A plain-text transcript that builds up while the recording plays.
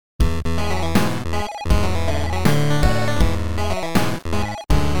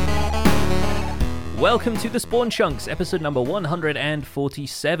Welcome to the Spawn Chunks, episode number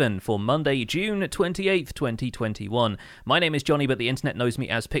 147 for Monday, June 28th, 2021. My name is Jonny, but the internet knows me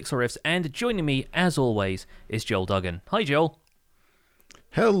as Pixel Riffs, and joining me, as always, is Joel Duggan. Hi, Joel.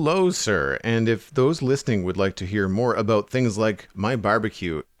 Hello, sir. And if those listening would like to hear more about things like my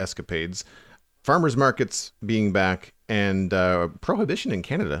barbecue escapades, farmers markets being back, and prohibition in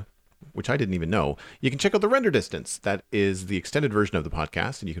Canada, which I didn't even know, you can check out the Render Distance. That is the extended version of the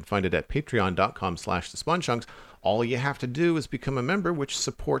podcast, and you can find it at patreon.com/thespawnchunks. All you have to do is become a member, which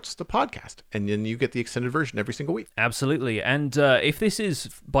supports the podcast, and then you get the extended version every single week. Absolutely. And if this is,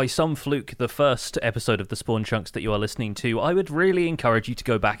 by some fluke, the first episode of the Spawn Chunks that you are listening to, I would really encourage you to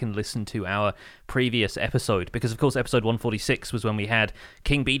go back and listen to our previous episode, because, of course, episode 146 was when we had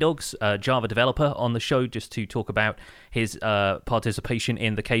King B-Dogs, Java developer, on the show just to talk about his participation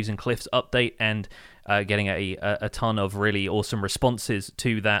in the Caves and Cliffs update and getting a ton of really awesome responses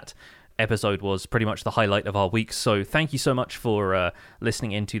to that. Episode was pretty much the highlight of our week, so thank you so much for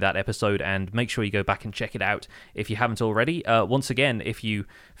listening into that episode, and make sure you go back and check it out if you haven't already. Once again, if you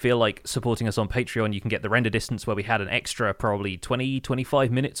feel like supporting us on Patreon, you can get the Render Distance, where we had an extra probably 20-25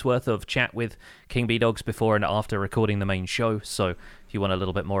 minutes worth of chat with King B-Dogs before and after recording the main show, so if you want a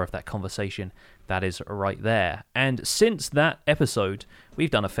little bit more of that conversation, that is right there. And since that episode, we've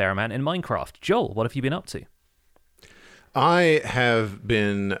done a fair amount in Minecraft. Joel, what have you been up to? I have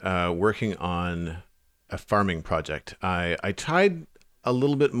been working on a farming project. I tried a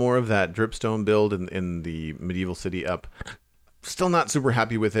little bit more of that dripstone build in the medieval city up. Still not super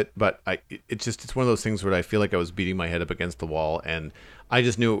happy with it, but it's one of those things where I feel like I was beating my head up against the wall, and I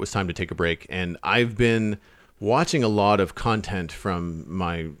just knew it was time to take a break. And I've been watching a lot of content from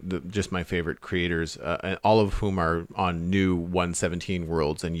my favorite creators, all of whom are on new 1.17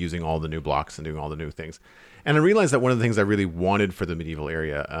 worlds and using all the new blocks and doing all the new things. And I realized that one of the things I really wanted for the medieval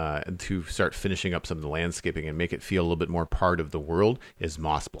area to start finishing up some of the landscaping and make it feel a little bit more part of the world is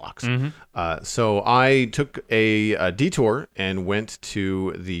moss blocks. Mm-hmm. So I took a detour and went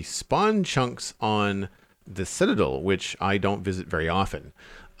to the spawn chunks on the Citadel, which I don't visit very often.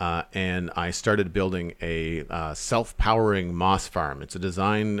 And I started building a self-powering moss farm. It's a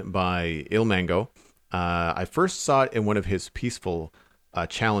design by Ilmango. I first saw it in one of his peaceful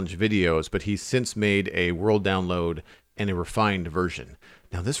challenge videos, but he's since made a world download and a refined version.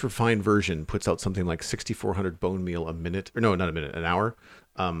 Now, this refined version puts out something like 6,400 bone meal a minute, or no, not a minute, an hour.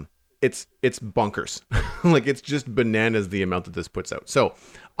 It's bonkers. Like, it's just bananas the amount that this puts out. So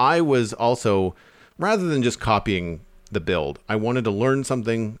I was also, rather than just copying the build, I wanted to learn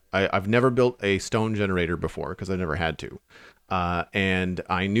something. I've never built a stone generator before because I never had to. And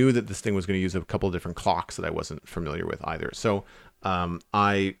I knew that this thing was going to use a couple of different clocks that I wasn't familiar with either. So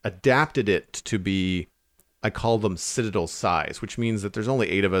I adapted it to be, I call them Citadel size, which means that there's only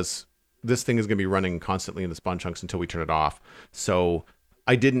 8 of us. This thing is going to be running constantly in the spawn chunks until we turn it off. So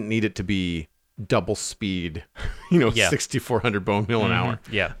I didn't need it to be double speed, 6,400 bone meal an hour.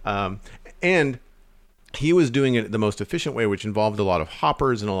 Yeah. And he was doing it the most efficient way, which involved a lot of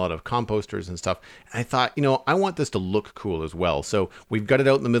hoppers and a lot of composters and stuff. And I thought, I want this to look cool as well. So we've got it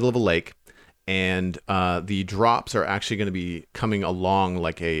out in the middle of a lake. And the drops are actually going to be coming along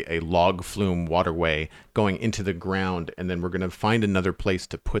like a log flume waterway going into the ground. And then we're going to find another place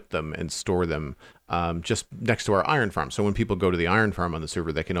to put them and store them just next to our iron farm. So when people go to the iron farm on the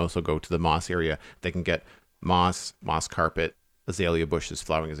server, they can also go to the moss area. They can get moss carpet, azalea bushes,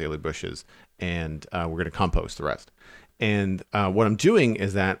 flowering azalea bushes, and we're going to compost the rest. And what I'm doing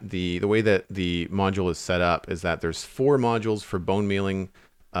is that the way that the module is set up is that there's 4 modules for bone mealing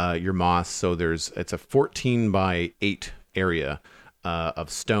your moss. So it's a 14 by 8 area of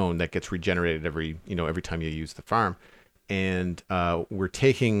stone that gets regenerated every time you use the farm. And we're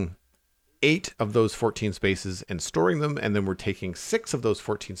taking 8 of those 14 spaces and storing them. And then we're taking 6 of those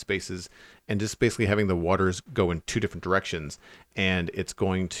 14 spaces and just basically having the waters go in 2 different directions. And it's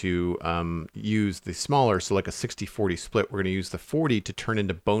going to use the smaller, so like a 60-40 split. We're going to use the 40 to turn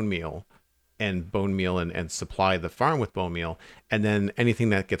into bone meal and supply the farm with bone meal, and then anything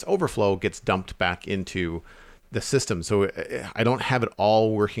that gets overflow gets dumped back into the system. So I don't have it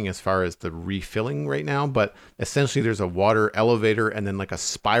all working as far as the refilling right now, but essentially there's a water elevator and then like a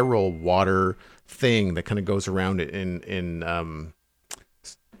spiral water thing that kind of goes around it in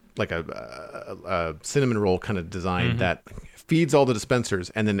like a cinnamon roll kind of design that feeds all the dispensers,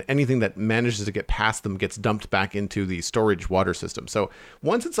 and then anything that manages to get past them gets dumped back into the storage water system. So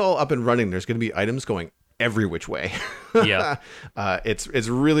once it's all up and running, there's going to be items going every which way. Yeah. It's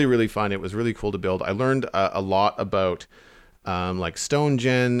really, really fun. It was really cool to build. I learned a lot about like stone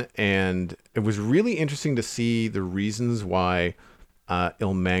gen, and it was really interesting to see the reasons why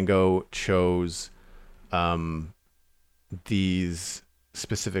Ilmango chose these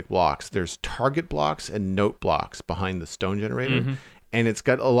specific blocks. There's target blocks and note blocks behind the stone generator. Mm-hmm. And it's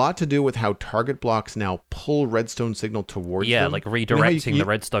got a lot to do with how target blocks now pull redstone signal towards them. Like redirecting the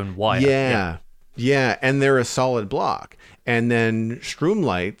redstone wire. Yeah, and they're a solid block. And then shroom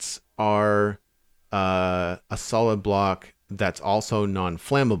lights are a solid block that's also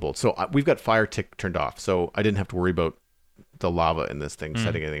non-flammable. So we've got fire tick turned off, so I didn't have to worry about the lava in this thing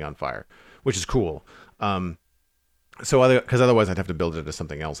setting anything on fire, which is cool. Because otherwise I'd have to build it into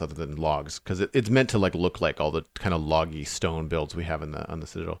something else other than logs, because it's meant to like look like all the kind of loggy stone builds we have on the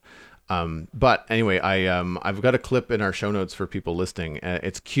Citadel. But anyway, I've got a clip in our show notes for people listening.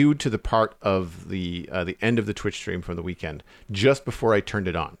 It's queued to the part of the end of the Twitch stream from the weekend, just before I turned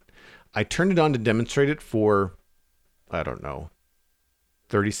it on. I turned it on to demonstrate it for, I don't know,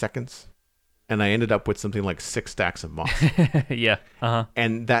 30 seconds. And I ended up with something like 6 stacks of moss. Yeah. Uh-huh.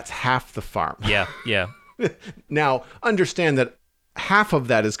 And that's half the farm. Yeah. Now, understand that half of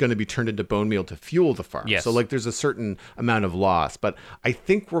that is going to be turned into bone meal to fuel the farm. Yes. So like there's a certain amount of loss, but I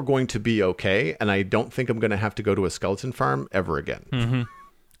think we're going to be okay. And I don't think I'm going to have to go to a skeleton farm ever again. Mm-hmm.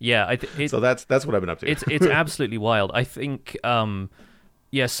 Yeah. So that's what I've been up to. It's absolutely wild. I think,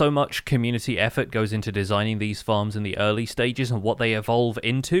 so much community effort goes into designing these farms in the early stages, and what they evolve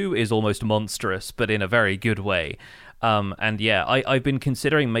into is almost monstrous, but in a very good way. I've been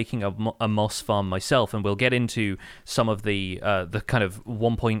considering making a moss farm myself, and we'll get into some of the kind of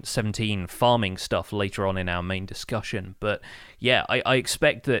 1.17 farming stuff later on in our main discussion. But yeah, I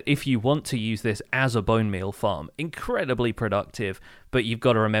expect that if you want to use this as a bone meal farm, incredibly productive, but you've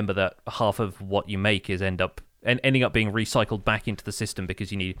got to remember that half of what you make is ending up being recycled back into the system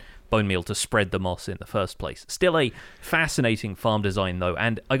because you need bone meal to spread the moss in the first place. Still a fascinating farm design, though,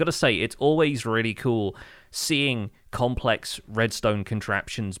 and I gotta say, it's always really cool seeing complex redstone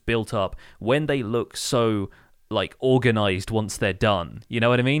contraptions built up when they look so like organized once they're done. You know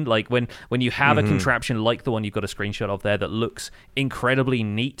what I mean? Like when you have a contraption like the one you've got a screenshot of there that looks incredibly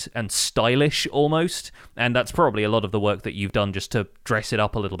neat and stylish almost, and that's probably a lot of the work that you've done just to dress it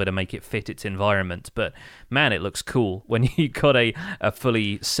up a little bit and make it fit its environment. But man, it looks cool when you got a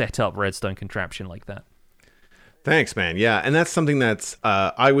fully set up redstone contraption like that. Thanks, man. Yeah, and that's something that's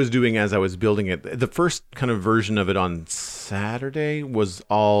I was doing as I was building it. The first kind of version of it on Saturday was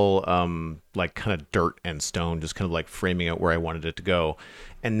all like kind of dirt and stone, just kind of like framing out where I wanted it to go.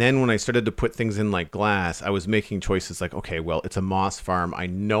 And then when I started to put things in like glass, I was making choices like, okay, well, it's a moss farm. I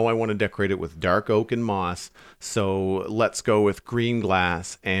know I want to decorate it with dark oak and moss, so let's go with green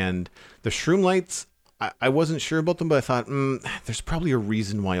glass. And the shroom lights, I wasn't sure about them, but I thought, there's probably a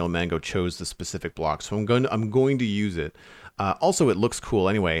reason why El Mango chose the specific block, so I'm going to use it. Also, it looks cool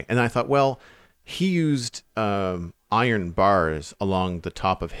anyway. And I thought, well, he used iron bars along the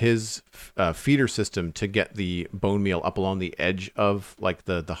top of his feeder system to get the bone meal up along the edge of like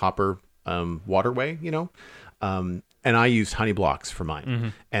the hopper waterway, you know. And I used honey blocks for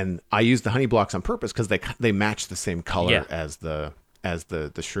mine, and I used the honey blocks on purpose because they match the same color as the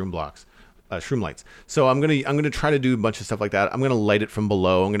shroom blocks. Shroom lights. So I'm gonna try to do a bunch of stuff like that. I'm gonna light it from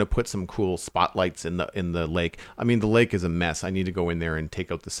below. I'm gonna put some cool spotlights in the lake. I mean, the lake is a mess. I need to go in there and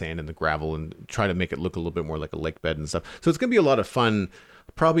take out the sand and the gravel and try to make it look a little bit more like a lake bed and stuff. So it's gonna be a lot of fun.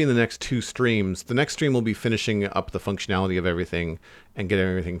 Probably in the next 2 streams. The next stream will be finishing up the functionality of everything and getting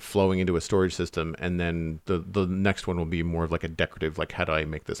everything flowing into a storage system. And then the next one will be more of like a decorative, like how do I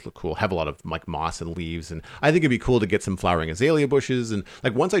make this look cool? Have a lot of like moss and leaves. And I think it'd be cool to get some flowering azalea bushes. And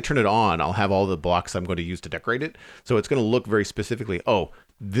like once I turn it on, I'll have all the blocks I'm going to use to decorate it. So it's going to look very specifically,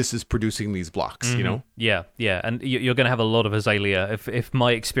 this is producing these blocks, you know? Yeah. And you're going to have a lot of azalea. If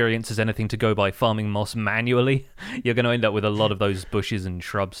my experience is anything to go by farming moss manually, you're going to end up with a lot of those bushes and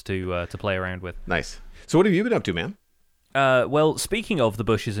shrubs to play around with. Nice. So what have you been up to, man? Well, speaking of the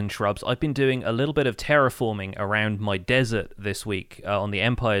bushes and shrubs, I've been doing a little bit of terraforming around my desert this week on the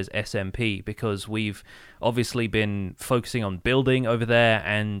Empire's SMP, because we've obviously been focusing on building over there,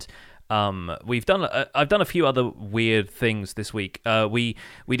 and I've done a few other weird things this week. We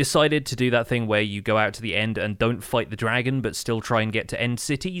decided to do that thing where you go out to the end and don't fight the dragon, but still try and get to end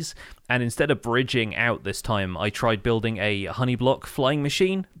cities. And instead of bridging out this time, I tried building a honey block flying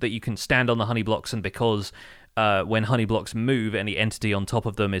machine that you can stand on the honey blocks, and because when honey blocks move, any entity on top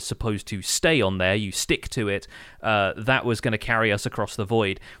of them is supposed to stay on there. You stick to it. That was going to carry us across the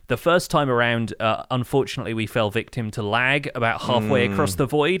void. The first time around, unfortunately, we fell victim to lag about halfway across the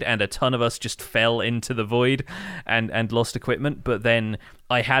void, and a ton of us just fell into the void and lost equipment. But then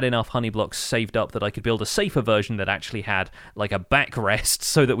I had enough honey blocks saved up that I could build a safer version that actually had like a backrest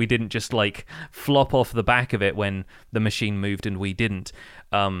so that we didn't just like flop off the back of it when the machine moved and we didn't.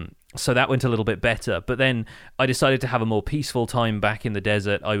 So that went a little bit better. But then I decided to have a more peaceful time back in the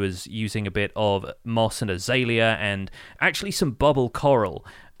desert. I was using a bit of moss and azalea and actually some bubble coral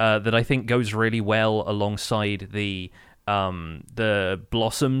that I think goes really well alongside the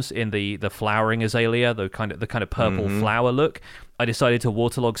blossoms in the flowering azalea, the kind of purple flower look. I decided to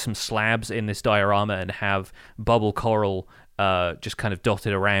waterlog some slabs in this diorama and have bubble coral just kind of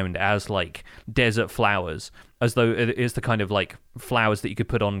dotted around as like desert flowers, as though it is the kind of like flowers that you could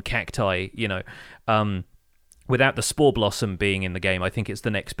put on cacti, without the spore blossom being in the game. I think it's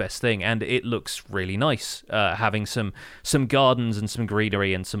the next best thing, and it looks really nice, having some gardens and some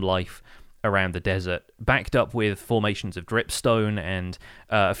greenery and some life around the desert, backed up with formations of dripstone and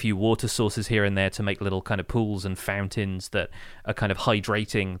a few water sources here and there to make little kind of pools and fountains that are kind of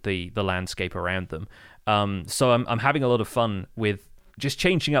hydrating the landscape around them. So I'm having a lot of fun with just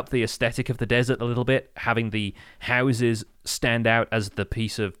changing up the aesthetic of the desert a little bit, having the houses stand out as the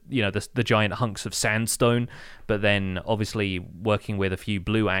piece of, the giant hunks of sandstone, but then obviously working with a few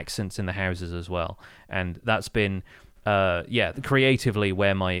blue accents in the houses as well. And that's been creatively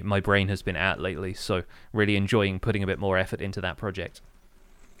where my brain has been at lately, so really enjoying putting a bit more effort into that project.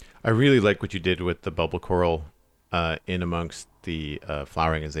 I really like what you did with the bubble coral in amongst the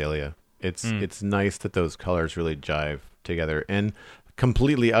flowering azalea. It's nice that those colors really jive together, and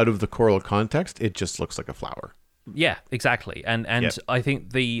completely out of the coral context, it just looks like a flower. Yeah, exactly. And Yep. I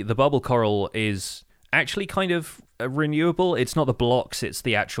think the bubble coral is actually kind of renewable. It's not the blocks, it's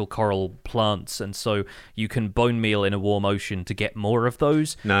the actual coral plants, and so you can bone meal in a warm ocean to get more of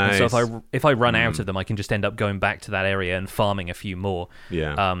those. Nice. And so if I run out of them, I can just end up going back to that area and farming a few more.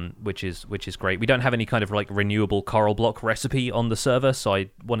 Yeah. Which is great. We don't have any kind of like renewable coral block recipe on the server, so I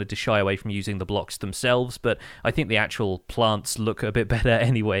wanted to shy away from using the blocks themselves, but I think the actual plants look a bit better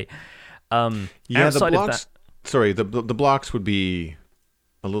anyway. The blocks. Sorry, the blocks would be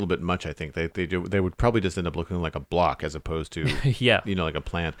a little bit much, I think. They would probably just end up looking like a block as opposed to like a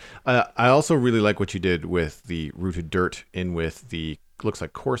plant. I also really like what you did with the rooted dirt in with the looks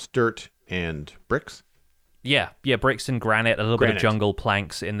like coarse dirt and bricks. Yeah, bricks and granite, a little bit of jungle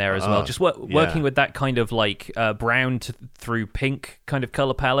planks in there as well. Just working with that kind of like brown through pink kind of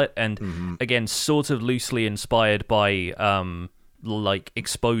color palette, and again, sort of loosely inspired by like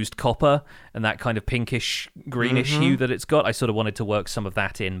exposed copper and that kind of pinkish greenish hue that it's got. I sort of wanted to work some of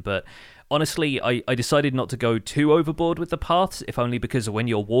that in, but honestly I decided not to go too overboard with the paths, if only because when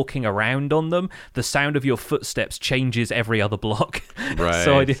you're walking around on them, the sound of your footsteps changes every other block. Right.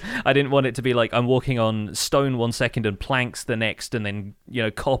 So I didn't want it to be like I'm walking on stone 1 second and planks the next, and then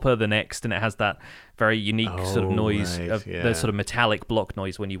copper the next, and it has that very unique sort of noise of the sort of metallic block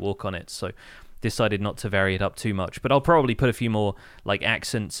noise when you walk on it. So decided not to vary it up too much, but I'll probably put a few more like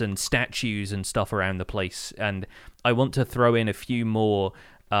accents and statues and stuff around the place, and I want to throw in a few more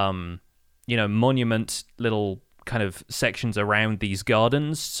monument little kind of sections around these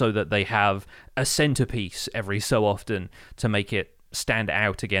gardens so that they have a centerpiece every so often to make it stand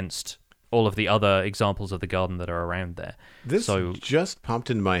out against all of the other examples of the garden that are around there. This just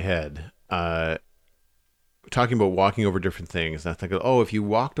popped into my head. Talking about walking over different things, and I think, if you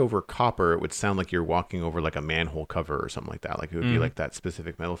walked over copper, it would sound like you're walking over like a manhole cover or something like that. Like it would be like that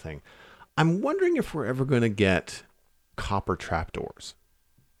specific metal thing. I'm wondering if we're ever going to get copper trapdoors.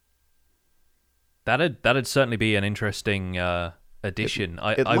 That'd certainly be an interesting addition.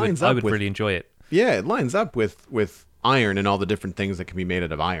 I would really enjoy it. Yeah, it lines up with iron and all the different things that can be made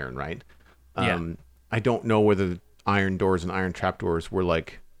out of iron, right? I don't know whether iron doors and iron trapdoors were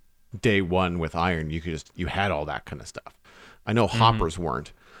like day one with iron. You had all that kind of stuff. I know hoppers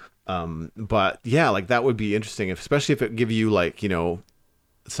weren't, but yeah, like that would be interesting, especially if it give you like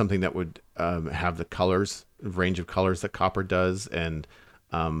something that would have the range of colors that copper does, and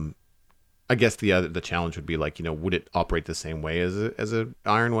I guess the challenge would be like would it operate the same way as a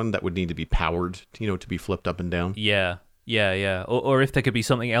iron one that would need to be powered to be flipped up and down? Yeah. Or if there could be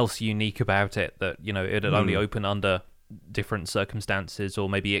something else unique about it that it'd only open under different circumstances, or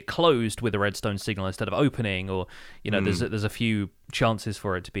maybe it closed with a redstone signal instead of opening, or there's a few chances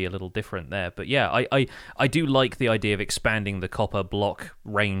for it to be a little different there. But yeah, I do like the idea of expanding the copper block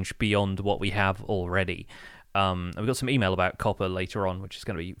range beyond what we have already. We've got some email about copper later on, which is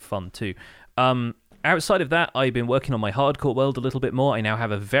going to be fun too. Outside of that, I've been working on my hardcore world a little bit more. I now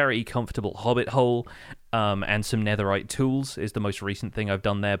have a very comfortable hobbit hole, and some netherite tools is the most recent thing I've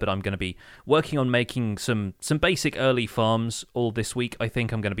done there, but I'm going to be working on making some basic early farms all this week. I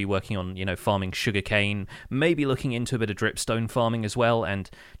think I'm going to be working on, farming sugarcane, maybe looking into a bit of dripstone farming as well, and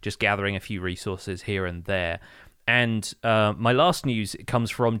just gathering a few resources here and there. And my last news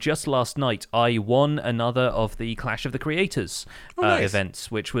comes from just last night. I won another of the Clash of the Creators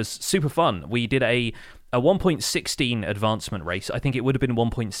events, which was super fun. We did a 1.16 advancement race. I think it would have been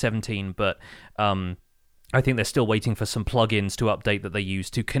 1.17, but I think they're still waiting for some plugins to update that they use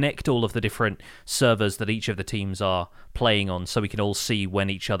to connect all of the different servers that each of the teams are playing on, so we can all see when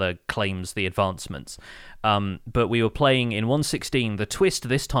each other claims the advancements. But we were playing in 1.16. The twist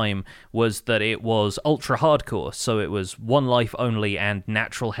this time was that it was ultra hardcore, so it was one life only and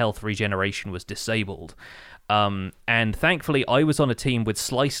natural health regeneration was disabled. And thankfully, I was on a team with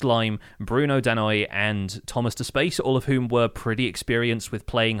Slice Lime, Bruno Danoy, and Thomas to Space, all of whom were pretty experienced with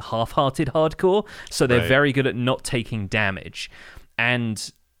playing half-hearted hardcore, so they're very good at not taking damage.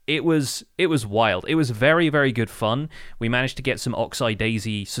 And it was wild. It was very, very good fun. We managed to get some Oxeye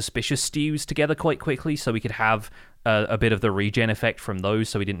Daisy Suspicious stews together quite quickly, so we could have a bit of the regen effect from those,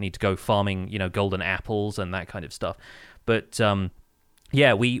 so we didn't need to go farming, golden apples and that kind of stuff. But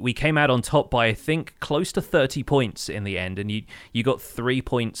yeah, we came out on top by, I think, close to 30 points in the end, and you got 3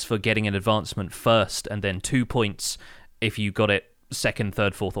 points for getting an advancement first, and then 2 points if you got it second,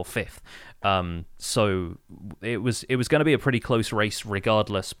 third, fourth, or fifth. So it was going to be a pretty close race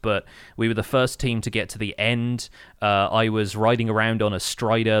regardless, but we were the first team to get to the end. I was riding around on a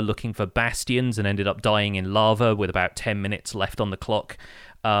Strider looking for bastions and ended up dying in lava with about 10 minutes left on the clock.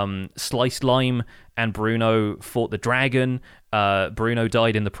 Sliced Lime and Bruno fought the dragon. Bruno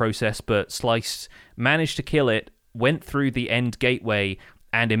died in the process, but Slice managed to kill it, went through the end gateway,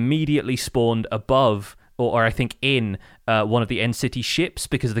 and immediately spawned above, or I think in, one of the end city ships,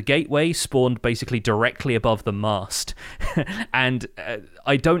 because the gateway spawned basically directly above the mast. And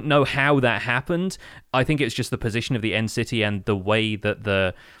I don't know how that happened. I think it's just the position of the end city and the way that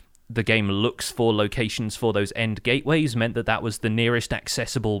the game looks for locations for those end gateways meant that was the nearest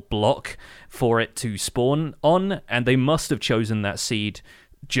accessible block for it to spawn on, and they must have chosen that seed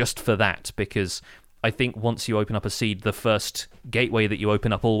just for that, because I think once you open up a seed, the first gateway that you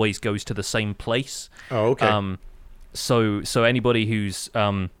open up always goes to the same place. Oh, okay. So anybody who's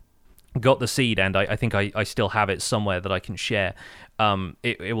got the seed, and I think I still have it somewhere that I can share,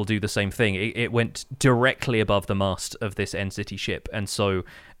 it will do the same thing. It went directly above the mast of this end city ship, and so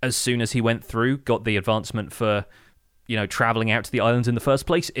as soon as he went through, got the advancement for traveling out to the islands in the first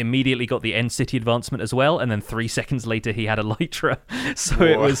place, immediately got the end city advancement as well, and then 3 seconds later he had Elytra. So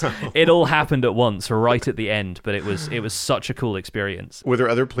it all happened at once, right at the end, but it was such a cool experience. Were there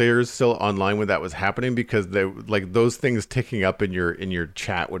other players still online when that was happening? Because they those things ticking up in your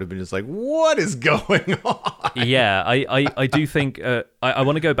chat would have been just like, what is going on? Yeah, I do think I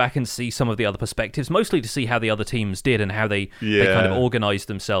want to go back and see some of the other perspectives, mostly to see how the other teams did and how they kind of organized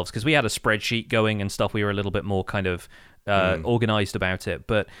themselves, because we had a spreadsheet going and stuff. We were a little bit more kind of organized about it,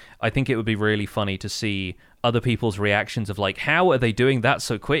 but I think it would be really funny to see other people's reactions of like, how are they doing that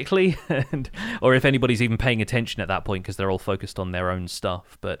so quickly, or if anybody's even paying attention at that point, because they're all focused on their own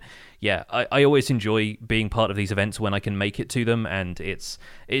stuff. But yeah, I always enjoy being part of these events when I can make it to them, and it's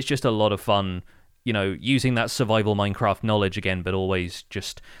just a lot of fun, using that survival Minecraft knowledge again, but always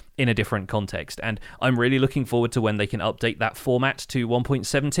just in a different context. And I'm really looking forward to when they can update that format to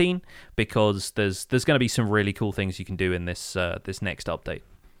 1.17, because there's going to be some really cool things you can do in this next update.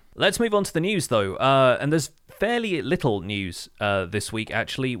 Let's move on to the news, though, and there's fairly little news this week,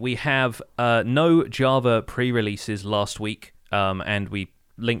 actually. We have no Java pre-releases last week, and we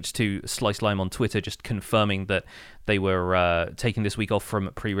linked to Slice Lime on Twitter just confirming that they were taking this week off from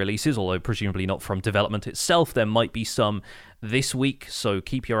pre-releases, although presumably not from development itself. There might be some this week, so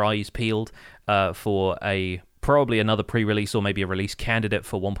keep your eyes peeled for probably another pre-release or maybe a release candidate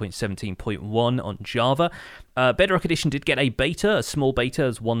for 1.17.1 on Java. Bedrock Edition did get a beta, a small beta,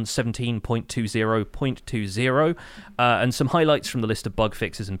 as 1.17.20.20, and some highlights from the list of bug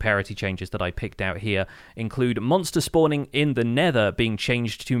fixes and parity changes that I picked out here include monster spawning in the Nether being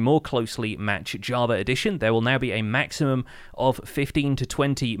changed to more closely match Java Edition. There will now be a maximum of 15 to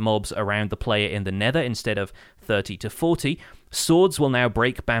 20 mobs around the player in the Nether instead of 30 to 40. Swords will now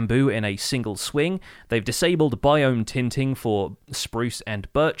break bamboo in a single swing. They've disabled biome tinting for spruce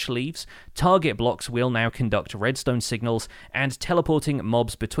and birch leaves. Target blocks will now conduct redstone signals, and teleporting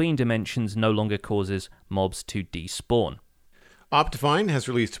mobs between dimensions no longer causes mobs to despawn. Optifine has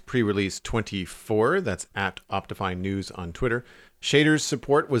released pre-release 24. That's at Optifine News on Twitter. Shaders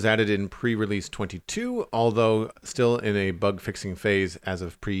support was added in pre-release 22, although still in a bug-fixing phase as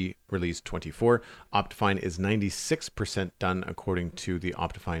of pre-release 24. Optifine is 96% done, according to the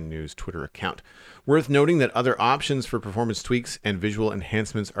Optifine News Twitter account. Worth noting that other options for performance tweaks and visual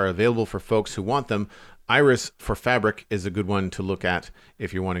enhancements are available for folks who want them. Iris for Fabric is a good one to look at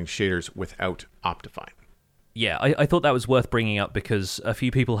if you're wanting shaders without Optifine. Yeah, I thought that was worth bringing up because a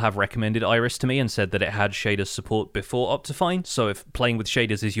few people have recommended Iris to me and said that it had shaders support before Optifine. So if playing with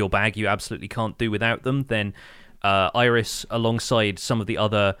shaders is your bag, you absolutely can't do without them, then Iris, alongside some of the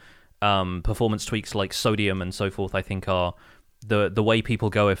other performance tweaks like Sodium and so forth, I think are the way people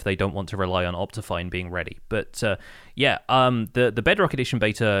go if they don't want to rely on Optifine being ready. But the Bedrock Edition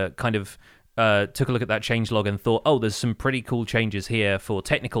beta kind of took a look at that changelog and thought, oh, there's some pretty cool changes here for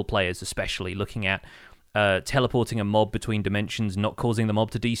technical players, especially looking at teleporting a mob between dimensions, not causing the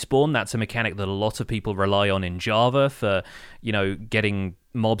mob to despawn. That's a mechanic that a lot of people rely on in Java for, getting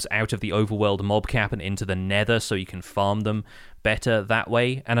mobs out of the overworld mob cap and into the nether so you can farm them better that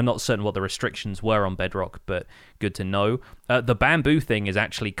way. And I'm not certain what the restrictions were on Bedrock, but good to know. The bamboo thing is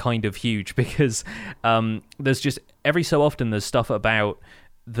actually kind of huge because there's just every so often there's stuff about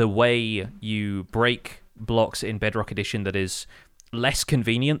the way you break blocks in Bedrock Edition that is less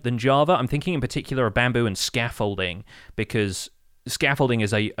convenient than Java. I'm thinking in particular of bamboo and scaffolding, because scaffolding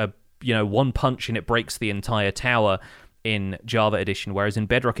is a one punch and it breaks the entire tower in Java Edition, whereas in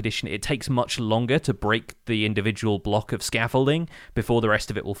Bedrock Edition it takes much longer to break the individual block of scaffolding before the rest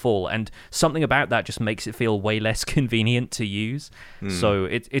of it will fall, and something about that just makes it feel way less convenient to use. So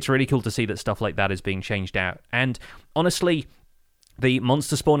it's really cool to see that stuff like that is being changed out. And honestly, the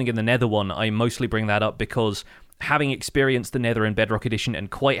monster spawning in the nether one, I mostly bring that up because having experienced the nether in Bedrock Edition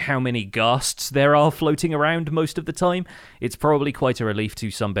and quite how many ghasts there are floating around most of the time, it's probably quite a relief to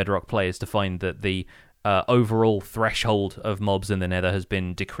some Bedrock players to find that the overall threshold of mobs in the nether has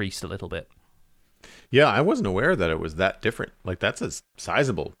been decreased a little bit. Yeah, I wasn't aware that it was that different. Like, that's a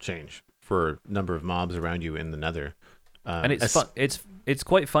sizable change for number of mobs around you in the nether. And it's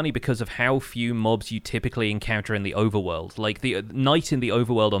quite funny because of how few mobs you typically encounter in the overworld. Like, the night in the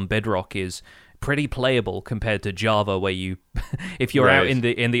overworld on Bedrock is pretty playable compared to Java, where you, if you're out in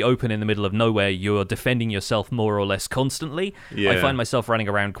the open in the middle of nowhere, you're defending yourself more or less constantly. Yeah. I find myself running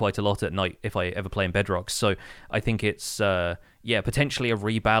around quite a lot at night if I ever play in Bedrock. So I think it's potentially a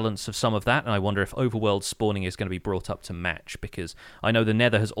rebalance of some of that, and I wonder if overworld spawning is going to be brought up to match, because I know the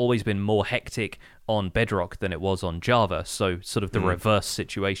Nether has always been more hectic on Bedrock than it was on Java. So sort of the reverse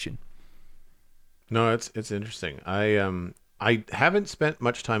situation. No, it's interesting. I haven't spent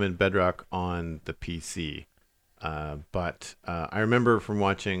much time in Bedrock on the PC, but I remember from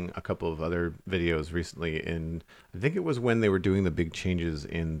watching a couple of other videos recently I think it was when they were doing the big changes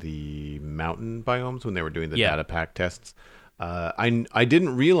in the mountain biomes, when they were doing the data pack tests. I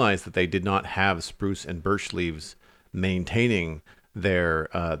didn't realize that they did not have spruce and birch leaves maintaining their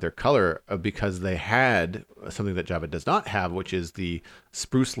color, because they had something that Java does not have, which is the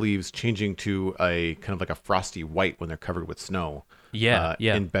spruce leaves changing to a kind of like a frosty white when they're covered with snow.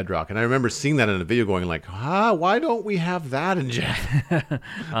 In Bedrock. And I remember seeing that in a video going like, why don't we have that in Java?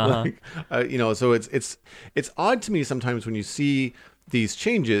 So it's odd to me sometimes when you see these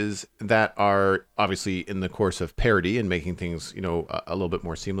changes that are obviously in the course of parity and making things, a little bit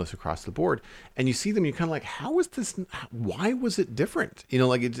more seamless across the board. And you see them, you're kind of like, how is this? Why was it different?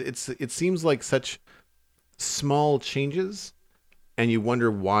 It seems like such small changes, and you wonder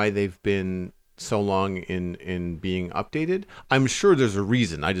why they've been so long in being updated. I'm sure there's a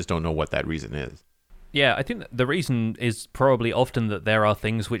reason. I just don't know what that reason is. Yeah, I think the reason is probably often that there are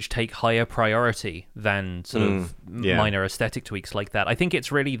things which take higher priority than sort of minor aesthetic tweaks like that. I think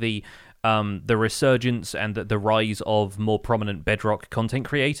it's really the resurgence and the rise of more prominent Bedrock content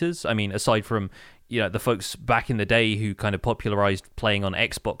creators. I mean, aside from the folks back in the day who kind of popularized playing on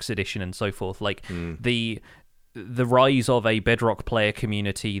Xbox Edition and so forth, like the rise of a Bedrock player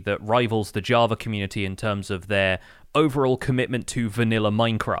community that rivals the Java community in terms of their overall commitment to vanilla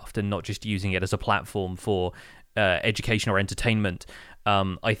Minecraft and not just using it as a platform for education or entertainment,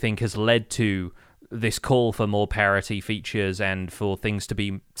 I think has led to this call for more parity features and for things to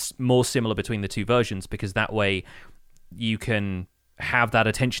be more similar between the two versions, because that way you can have that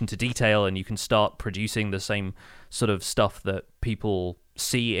attention to detail and you can start producing the same sort of stuff that people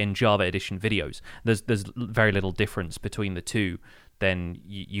see in Java Edition videos. There's very little difference between the two. Then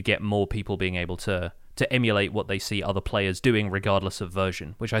you get more people being able to emulate what they see other players doing regardless of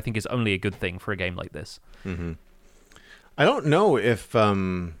version, which I think is only a good thing for a game like this. Mm-hmm. I don't know if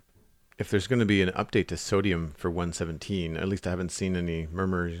there's going to be an update to Sodium for 1.17. At least I haven't seen any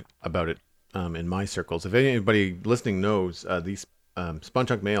murmurs about it in my circles. If anybody listening knows, these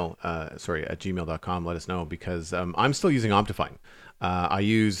spawnchunkmail, at gmail.com, let us know, because I'm still using Optifine. I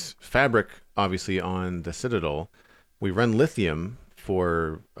use Fabric, obviously, on the Citadel. We run Lithium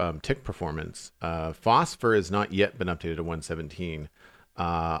for tick performance. Phosphor has not yet been updated to 1.17.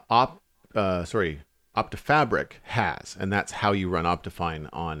 OptiFabric has, and that's how you run Optifine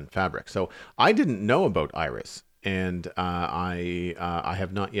on Fabric. So I didn't know about Iris, and I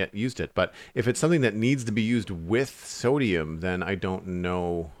have not yet used it. But if it's something that needs to be used with Sodium, then I don't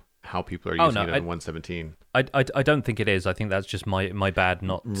know how people are using it on 117. I don't think it is. I think that's just my bad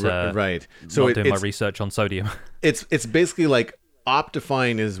not right. So not doing my research on Sodium. It's basically like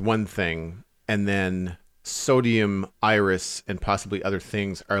Optifine is one thing, and then Sodium, Iris, and possibly other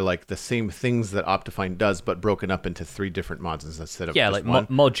things are like the same things that Optifine does, but broken up into 3 different mods instead of just like one.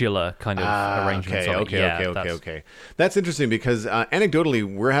 Modular kind of arrangements. Okay. That's interesting because anecdotally,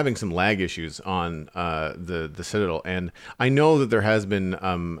 we're having some lag issues on the Citadel, and I know that there has been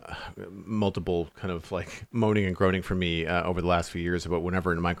multiple kind of like moaning and groaning from me over the last few years about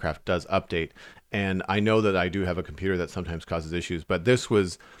whenever Minecraft does update, and I know that I do have a computer that sometimes causes issues, but this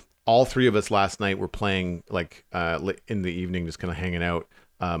was. All 3 of us last night were playing like in the evening, just kind of hanging out,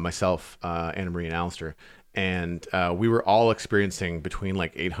 myself, Anna Marie, and Alistair. And we were all experiencing between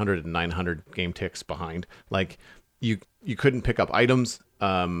like 800 and 900 game ticks behind. Like you couldn't pick up items.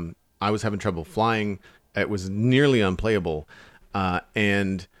 I was having trouble flying. It was nearly unplayable.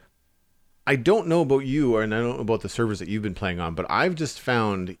 And I don't know about you, and I don't know about the servers that you've been playing on, but I've just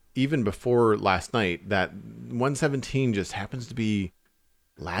found, even before last night, that 117 just happens to be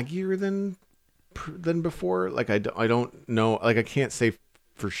laggier than before. Like I don't know, like I can't say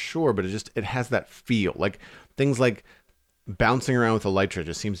for sure, but it has that feel. Like things like bouncing around with Elytra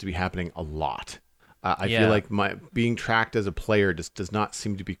just seems to be happening a lot. I feel like my being tracked as a player just does not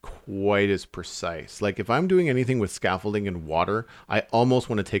seem to be quite as precise. Like if I'm doing anything with scaffolding and water, I almost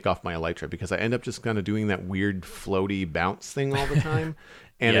want to take off my Elytra because I end up just kind of doing that weird floaty bounce thing all the time.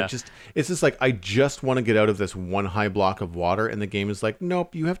 And it's just like, I just want to get out of this one high block of water. And the game is like,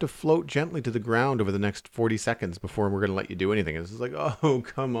 nope, you have to float gently to the ground over the next 40 seconds before we're going to let you do anything. It's just like, oh,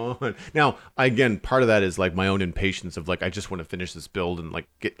 come on. Now, again, part of that is like my own impatience of like, I just want to finish this build and like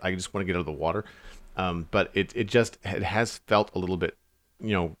I just want to get out of the water. But it has felt a little bit,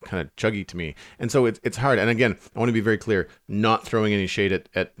 kind of chuggy to me. And so it's hard. And again, I want to be very clear, not throwing any shade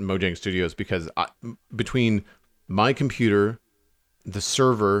at Mojang Studios, because between my computer, the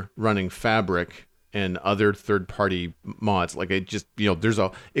server running Fabric, and other third-party mods, like it just,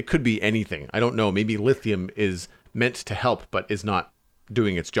 it could be anything. I don't know. Maybe Lithium is meant to help, but is not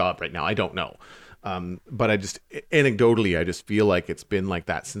doing its job right now. I don't know. But anecdotally, I just feel like it's been like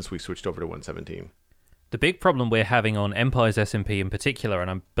that since we switched over to 117. The big problem we're having on Empire's SMP in particular,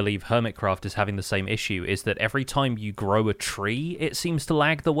 and I believe Hermitcraft is having the same issue, is that every time you grow a tree, it seems to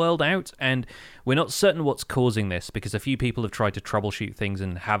lag the world out, and we're not certain what's causing this, because a few people have tried to troubleshoot things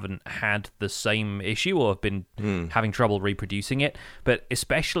and haven't had the same issue, or have been having trouble reproducing it. But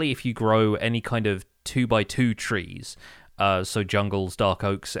especially if you grow any kind of 2x2 trees, so jungles, dark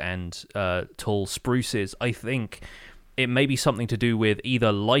oaks, and tall spruces, I think it may be something to do with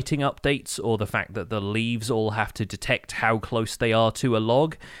either lighting updates or the fact that the leaves all have to detect how close they are to a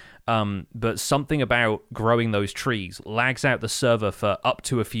log. But something about growing those trees lags out the server for up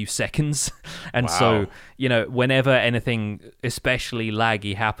to a few seconds. And so, whenever anything especially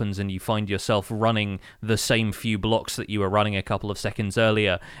laggy happens and you find yourself running the same few blocks that you were running a couple of seconds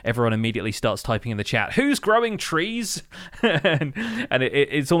earlier, everyone immediately starts typing in the chat, "Who's growing trees?" and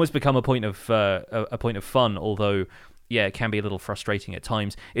it's almost become a point of fun, although it can be a little frustrating at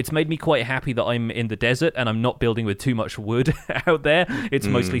times. It's made me quite happy that I'm in the desert and I'm not building with too much wood out there. It's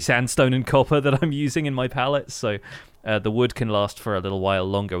mostly sandstone and copper that I'm using in my pallets, so the wood can last for a little while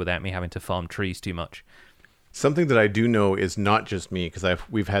longer without me having to farm trees too much. Something that I do know is not just me, because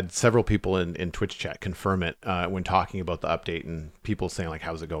we've had several people in Twitch chat confirm it when talking about the update, and people saying like,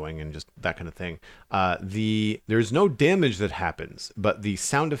 how's it going, and just that kind of thing. There's no damage that happens, but the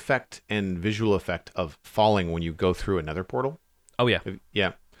sound effect and visual effect of falling when you go through another portal. Oh yeah.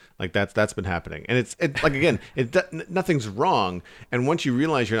 Yeah. Like that's been happening, and it's like, again, nothing's wrong. And once you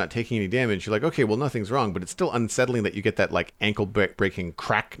realize you're not taking any damage, you're like, okay, well, nothing's wrong. But it's still unsettling that you get that like ankle breaking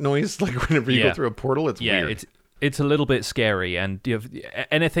crack noise, like whenever you go through a portal. It's weird. It's a little bit scary, and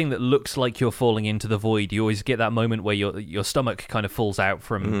anything that looks like you're falling into the void, you always get that moment where your stomach kind of falls out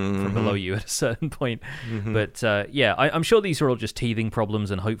from below you at a certain point. But I'm sure these are all just teething problems,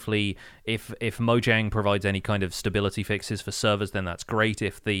 and hopefully if Mojang provides any kind of stability fixes for servers, then that's great.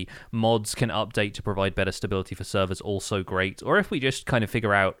 If the mods can update to provide better stability for servers, also great. Or if we just kind of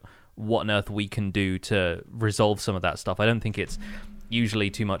figure out what on earth we can do to resolve some of that stuff. I don't think it's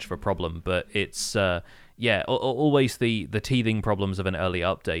usually too much of a problem, but it's always the teething problems of an early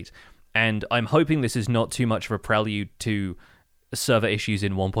update. And I'm hoping this is not too much of a prelude to server issues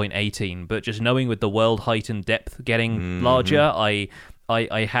in 1.18, but just knowing with the world height and depth getting larger, I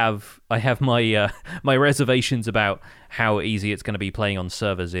I have my my reservations about how easy it's going to be playing on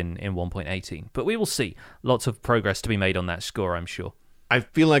servers in 1.18. But we will see. Lots of progress to be made on that score, I'm sure. I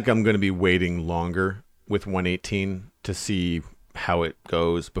feel like I'm going to be waiting longer with 118 to see how it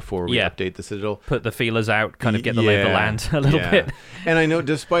goes before we update the Citadel. Put the feelers out, kind of get the lay of the land a little bit. And I know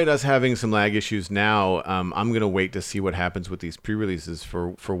despite us having some lag issues now, I'm going to wait to see what happens with these pre-releases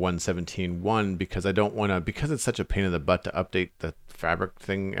for 117.1 because I don't want to, because it's such a pain in the butt to update the fabric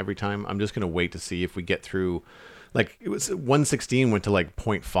thing every time. I'm just going to wait to see if we get through, like it was 116 went to like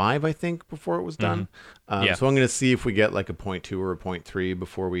 0.5, I think, before it was done. So I'm going to see if we get like a 0.2 or a 0.3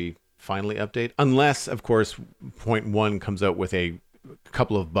 before we finally update, unless of course 0.1 comes out with a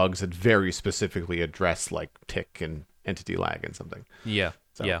couple of bugs that very specifically address like tick and entity lag and something.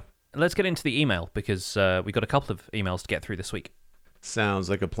 Let's get into the email because we got a couple of emails to get through this week. Sounds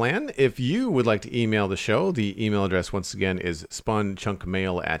like a plan. If you would like to email the show, the email address once again is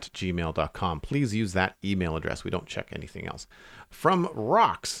spawnchunkmail@gmail.com. Please use that email address. We don't check anything else. From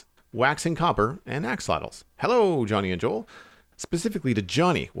Rocks, Waxing Copper and Axolotls. Hello, Jonny and Joel. Specifically to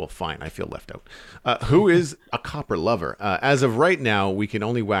Johnny. Well, fine, I feel left out. Who is a copper lover. As of right now, we can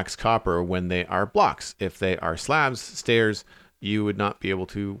only wax copper when they are blocks. If they are slabs, stairs, you would not be able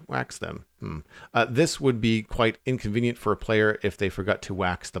to wax them. This would be quite inconvenient for a player if they forgot to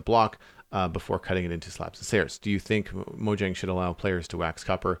wax the block before cutting it into slabs and stairs. Do you think Mojang should allow players to wax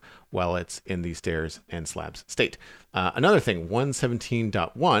copper while it's in the stairs and slabs state? Another thing,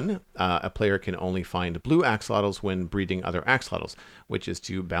 117.1, a player can only find blue axolotls when breeding other axolotls, which is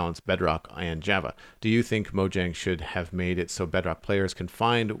to balance Bedrock and Java. Do you think Mojang should have made it so Bedrock players can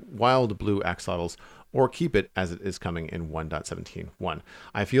find wild blue axolotls or keep it as it is coming in 1.17.1.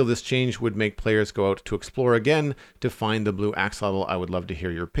 I feel this change would make players go out to explore again to find the blue axolotl. I would love to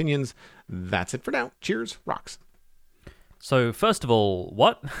hear your opinions. That's it for now. Cheers, Rocks. So first of all,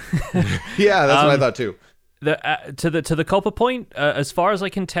 what? Yeah, that's what I thought too. To the copper point, as far as I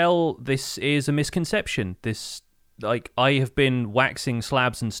can tell, this is a misconception. I have been waxing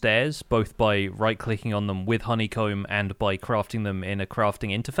slabs and stairs, both by right-clicking on them with honeycomb and by crafting them in a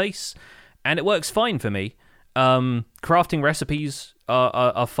crafting interface. And it works fine for me. Crafting recipes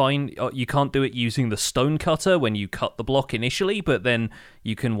are fine. You can't do it using the stone cutter when you cut the block initially, but then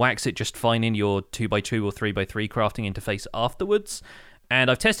you can wax it just fine in your 2x2 or 3x3 crafting interface afterwards.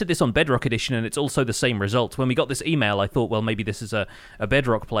 And I've tested this on Bedrock Edition, and it's also the same result. When we got this email, I thought, well, maybe this is a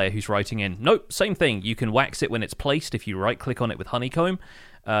Bedrock player who's writing in. Nope, same thing. You can wax it when it's placed. If you right-click on it with honeycomb,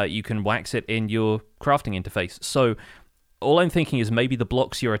 you can wax it in your crafting interface. So all I'm thinking is maybe the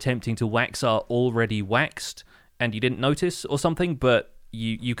blocks you're attempting to wax are already waxed and you didn't notice or something, but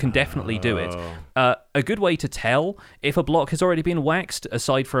you can definitely do it. A good way to tell if a block has already been waxed,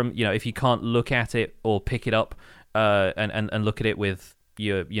 aside from, if you can't look at it or pick it up and look at it with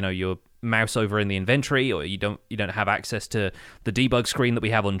your mouse over in the inventory, or you don't have access to the debug screen that we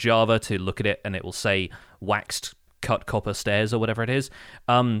have on Java to look at it and it will say waxed cut copper stairs or whatever it is.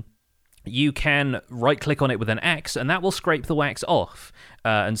 You can right-click on it with an axe, and that will scrape the wax off.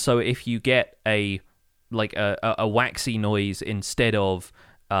 And so if you get a waxy noise instead of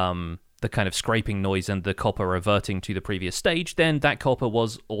the kind of scraping noise and the copper reverting to the previous stage, then that copper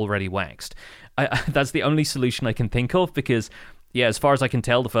was already waxed. That's the only solution I can think of, because, as far as I can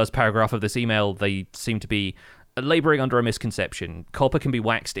tell, the first paragraph of this email, they seem to be laboring under a misconception. Copper can be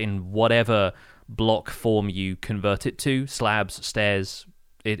waxed in whatever block form you convert it to, slabs, stairs.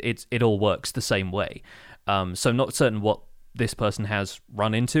 It all works the same way. So not certain what this person has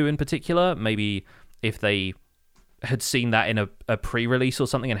run into in particular. Maybe if they had seen that in a pre-release or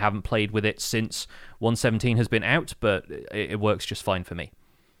something and haven't played with it since 1.17 has been out, but it works just fine for me.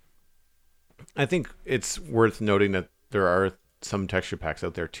 I think it's worth noting that there are some texture packs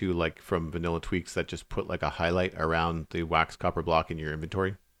out there too, like from Vanilla Tweaks, that just put like a highlight around the wax copper block in your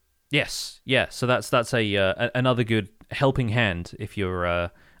inventory. Yes, yeah. So that's another good helping hand if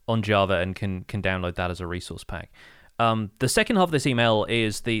you're on Java and can download that as a resource pack. The second half of this email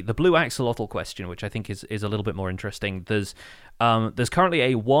is the blue axolotl question, which I think is a little bit more interesting. There's currently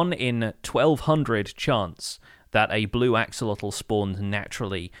a 1 in 1,200 chance that a blue axolotl spawns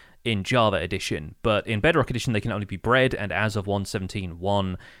naturally in Java Edition, but in Bedrock Edition they can only be bred, and as of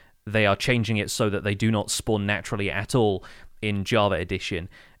 1.17.1 they are changing it so that they do not spawn naturally at all in Java Edition.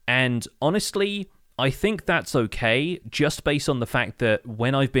 And honestly, I think that's okay, just based on the fact that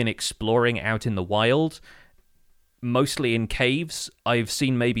when I've been exploring out in the wild, mostly in caves, I've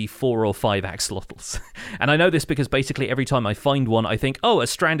seen maybe 4 or 5 axolotls. And I know this because basically every time I find one, I think, oh, a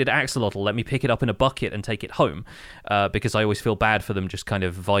stranded axolotl, let me pick it up in a bucket and take it home. Because I always feel bad for them just kind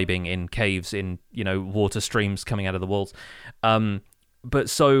of vibing in caves in, water streams coming out of the walls. But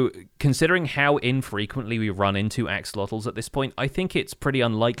so, considering how infrequently we run into axolotls at this point, I think it's pretty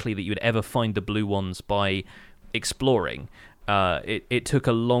unlikely that you'd ever find the blue ones by exploring. It took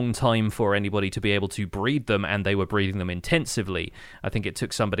a long time for anybody to be able to breed them, and they were breeding them intensively. I think it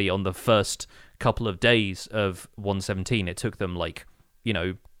took somebody on the first couple of days of 1.17, it took them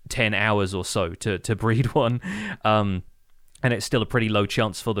 10 hours or so to breed one. And it's still a pretty low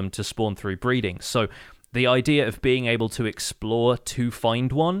chance for them to spawn through breeding. So the idea of being able to explore to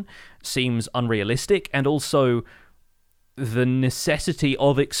find one seems unrealistic, and also the necessity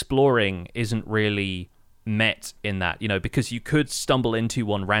of exploring isn't really met in that, because you could stumble into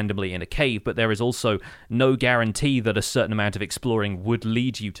one randomly in a cave, but there is also no guarantee that a certain amount of exploring would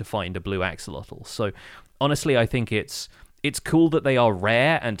lead you to find a blue axolotl. So honestly, I think it's cool that they are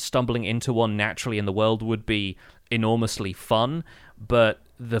rare, and stumbling into one naturally in the world would be enormously fun, but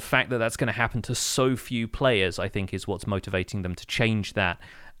the fact that that's going to happen to so few players, I think, is what's motivating them to change that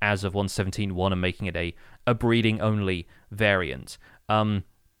as of 1.17.1 and making it a breeding-only variant.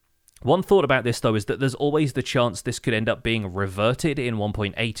 One thought about this, though, is that there's always the chance this could end up being reverted in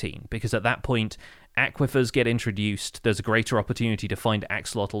 1.18, because at that point, aquifers get introduced, there's a greater opportunity to find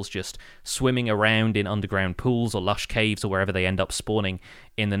axolotls just swimming around in underground pools or lush caves or wherever they end up spawning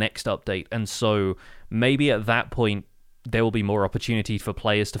in the next update, and so maybe at that point, there will be more opportunity for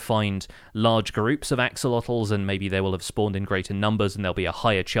players to find large groups of axolotls, and maybe they will have spawned in greater numbers, and there'll be a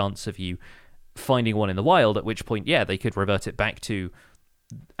higher chance of you finding one in the wild, at which point, yeah, they could revert it back to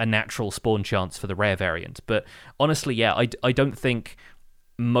a natural spawn chance for the rare variant. But honestly, yeah, I don't think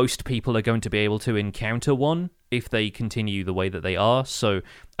most people are going to be able to encounter one if they continue the way that they are, so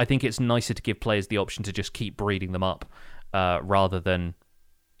I think it's nicer to give players the option to just keep breeding them up, rather than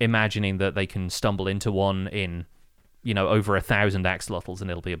imagining that they can stumble into one in over 1,000 axolotls and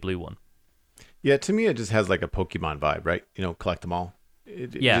it'll be a blue one. Yeah, to me it just has like a Pokemon vibe, right? Collect them all.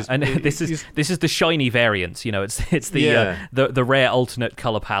 This is the shiny variant. It's the rare alternate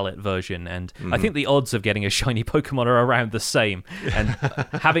color palette version, and I think the odds of getting a shiny Pokemon are around the same. And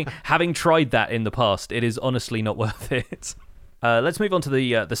having tried that in the past, it is honestly not worth it. Let's move on to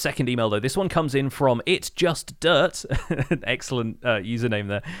the second email, though. This one comes in from It's Just Dirt. Excellent username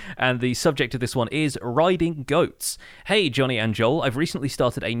there. And the subject of this one is riding goats. Hey, Jonny and Joel. I've recently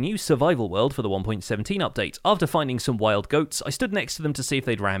started a new survival world for the 1.17 update. After finding some wild goats, I stood next to them to see if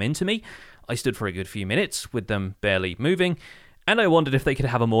they'd ram into me. I stood for a good few minutes, with them barely moving, and I wondered if they could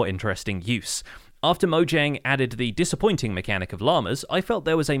have a more interesting use. After Mojang added the disappointing mechanic of llamas, I felt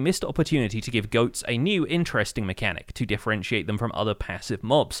there was a missed opportunity to give goats a new interesting mechanic to differentiate them from other passive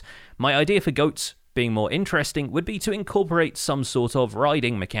mobs. My idea for goats being more interesting would be to incorporate some sort of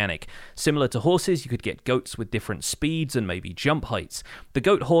riding mechanic. Similar to horses, you could get goats with different speeds and maybe jump heights. The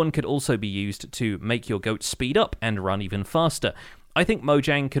goat horn could also be used to make your goat speed up and run even faster. I think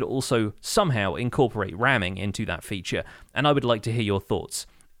Mojang could also somehow incorporate ramming into that feature, and I would like to hear your thoughts.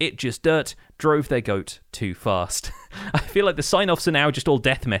 It Just Dirt drove their goat too fast. I feel like the sign-offs are now just all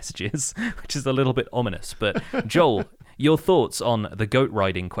death messages, which is a little bit ominous. But Joel, your thoughts on the goat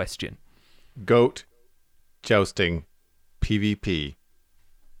riding question? Goat, jousting, PvP,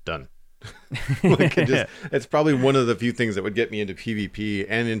 done. It's probably one of the few things that would get me into PvP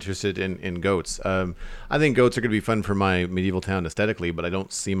and interested in goats. I think goats are going to be fun for my medieval town aesthetically, but I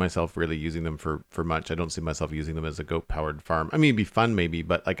don't see myself really using them for much. I don't see myself using them as a goat powered farm. I mean, it'd be fun maybe,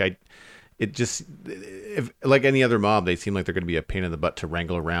 but if like any other mob, they seem like they're going to be a pain in the butt to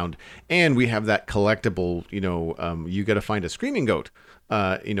wrangle around. And we have that collectible, you got to find a screaming goat,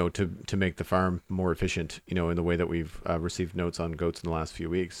 to make the farm more efficient, in the way that we've received notes on goats in the last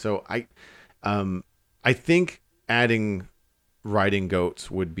few weeks. So I think adding riding goats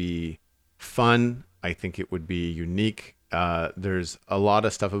would be fun. I think it would be unique. There's a lot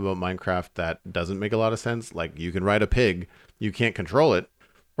of stuff about Minecraft that doesn't make a lot of sense. Like you can ride a pig, you can't control it.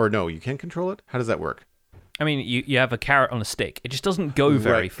 Or no, you can control it? How does that work? I mean, you have a carrot on a stick. It just doesn't go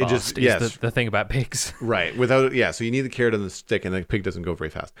very fast, is the thing about pigs. Right. So you need the carrot on the stick, and the pig doesn't go very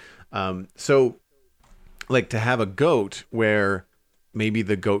fast. So, like, to have a goat where maybe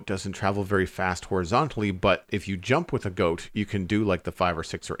the goat doesn't travel very fast horizontally, but if you jump with a goat, you can do, like, the 5 or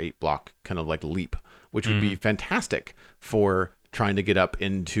 6 or 8 block kind of, like, leap, which would be fantastic for trying to get up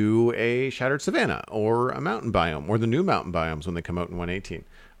into a shattered savanna or a mountain biome or the new mountain biomes when they come out in 1.18.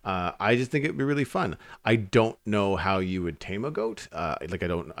 I just think it'd be really fun. I don't know how you would tame a goat.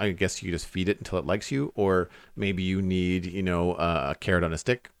 I guess you just feed it until it likes you, or maybe you need, a carrot on a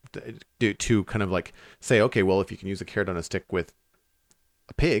stick to kind of like say, okay, well, if you can use a carrot on a stick with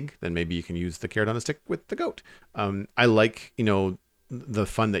a pig, then maybe you can use the carrot on a stick with the goat. I like, the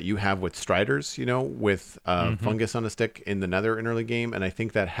fun that you have with striders, with fungus on a stick in the Nether in early game. And I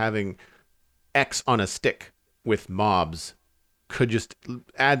think that having X on a stick with mobs could just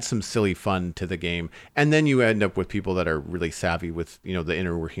add some silly fun to the game. And then you end up with people that are really savvy with, the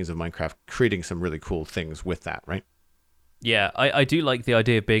inner workings of Minecraft, creating some really cool things with that, right? Yeah, I do like the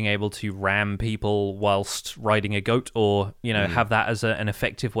idea of being able to ram people whilst riding a goat, or, have that as an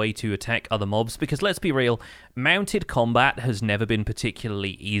effective way to attack other mobs, because let's be real, mounted combat has never been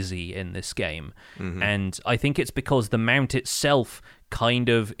particularly easy in this game. And I think it's because the mount itself kind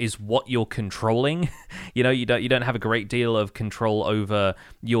of is what you're controlling. You don't have a great deal of control over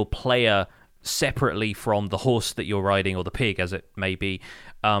your player separately from the horse that you're riding, or the pig, as it may be.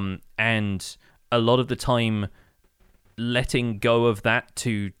 And a lot of the time, letting go of that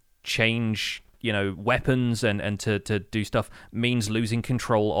to change, weapons and to do stuff means losing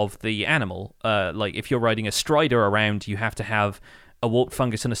control of the animal. Like if you're riding a strider around, you have to have a warped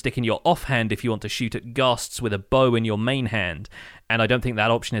fungus and a stick in your offhand if you want to shoot at ghasts with a bow in your main hand. And I don't think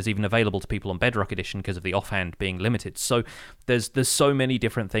that option is even available to people on Bedrock Edition because of the offhand being limited. So there's so many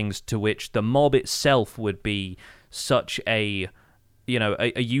different things to which the mob itself would be such a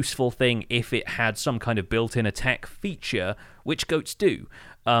useful thing if it had some kind of built-in attack feature, which goats do.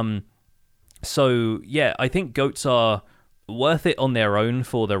 So yeah, I think goats are worth it on their own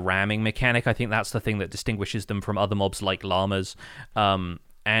for the ramming mechanic. I think that's the thing that distinguishes them from other mobs like llamas.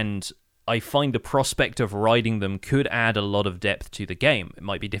 And I find the prospect of riding them could add a lot of depth to the game. It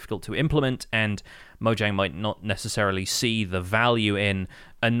might be difficult to implement, and Mojang might not necessarily see the value in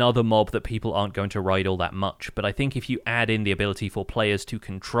another mob that people aren't going to ride all that much. But I think if you add in the ability for players to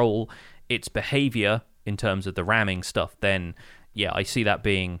control its behavior in terms of the ramming stuff, then yeah, I see that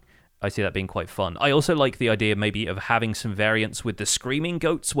being quite fun. I also like the idea maybe of having some variants with the screaming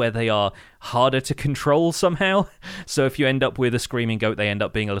goats where they are harder to control somehow. So if you end up with a screaming goat, they end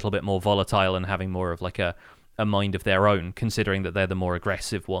up being a little bit more volatile and having more of like a mind of their own, considering that they're the more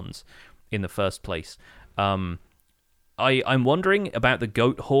aggressive ones in the first place. I'm wondering about the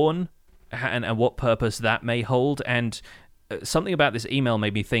goat horn and what purpose that may hold. And something about this email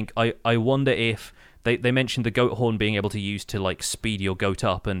made me think, I wonder if They mentioned the goat horn being able to use to like speed your goat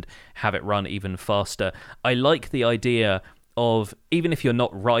up and have it run even faster. I like the idea of, even if you're not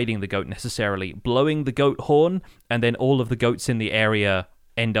riding the goat necessarily, blowing the goat horn and then all of the goats in the area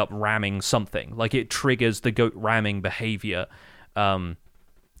end up ramming something. Like it triggers the goat ramming behavior.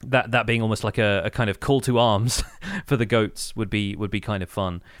 That being almost like a kind of call to arms for the goats would be kind of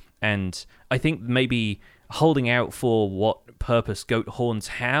fun. And I think maybe holding out for what purpose goat horns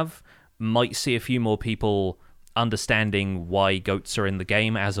have might see a few more people understanding why goats are in the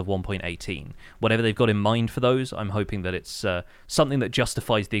game as of 1.18. Whatever they've got in mind for those, I'm hoping that it's something that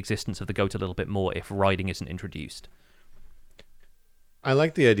justifies the existence of the goat a little bit more if riding isn't introduced. I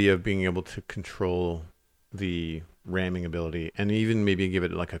like the idea of being able to control the ramming ability and even maybe give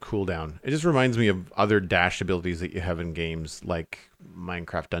it like a cooldown. It just reminds me of other dash abilities that you have in games like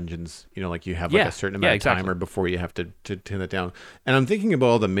Minecraft Dungeons. Like you have like a certain amount of timer before you have to turn it down. And I'm thinking about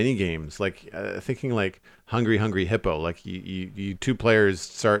all the mini games, like thinking like Hungry Hippo. Like you two players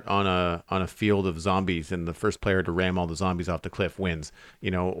start on a field of zombies, and the first player to ram all the zombies off the cliff wins.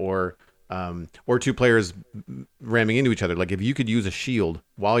 Or two players ramming into each other. Like if you could use a shield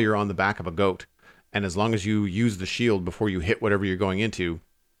while you're on the back of a goat, and as long as you use the shield before you hit whatever you're going into,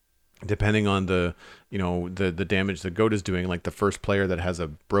 depending on the damage the goat is doing, like the first player that has a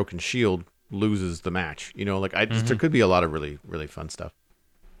broken shield loses the match. There could be a lot of really, really fun stuff.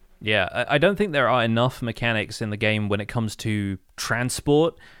 Yeah, I don't think there are enough mechanics in the game when it comes to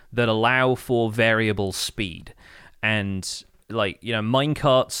transport that allow for variable speed. And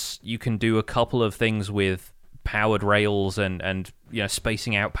minecarts, you can do a couple of things with powered rails and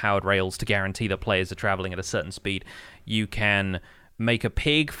spacing out powered rails to guarantee that players are traveling at a certain speed. You can make a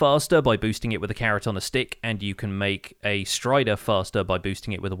pig faster by boosting it with a carrot on a stick, and you can make a strider faster by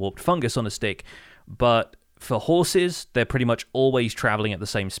boosting it with a warped fungus on a stick. But for horses, they're pretty much always traveling at the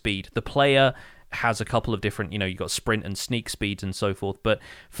same speed. The player has a couple of different, you've got sprint and sneak speeds and so forth, but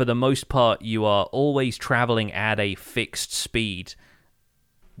for the most part, you are always traveling at a fixed speed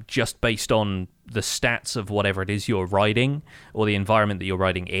just based on the stats of whatever it is you're riding or the environment that you're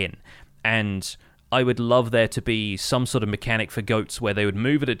riding in. And I would love there to be some sort of mechanic for goats where they would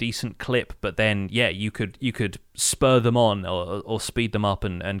move at a decent clip, but then, you could spur them on or speed them up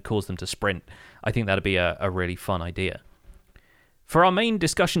and cause them to sprint. I think that'd be a really fun idea. For our main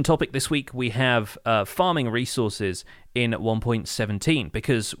discussion topic this week, we have farming resources in 1.17,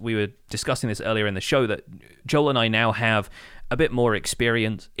 because we were discussing this earlier in the show that Joel and I now have a bit more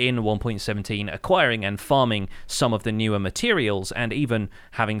experience in 1.17 acquiring and farming some of the newer materials, and even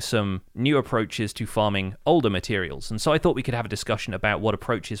having some new approaches to farming older materials. And so I thought we could have a discussion about what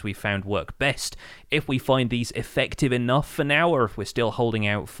approaches we found work best, if we find these effective enough for now, or if we're still holding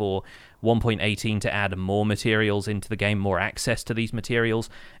out for 1.18 to add more materials into the game, more access to these materials,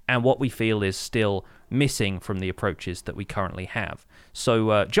 and what we feel is still missing from the approaches that we currently have.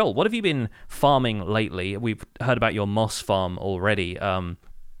 So, Joel, what have you been farming lately? We've heard about your moss farm already.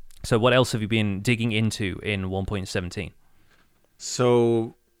 So what else have you been digging into in 1.17?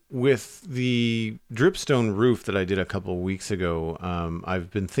 So with the dripstone roof that I did a couple of weeks ago, I've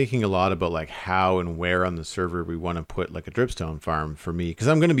been thinking a lot about like how and where on the server we want to put like a dripstone farm for me, because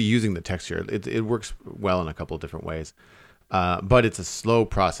I'm going to be using the texture. It works well in a couple of different ways, but it's a slow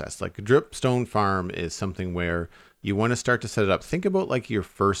process. Like a dripstone farm is something where you want to start to set it up. Think about like your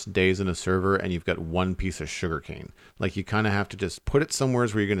first days in a server and you've got one piece of sugarcane. Like you kind of have to just put it somewhere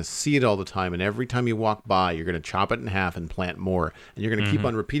where you're going to see it all the time. And every time you walk by, you're going to chop it in half and plant more. And you're going to keep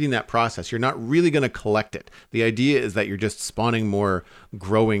on repeating that process. You're not really going to collect it. The idea is that you're just spawning more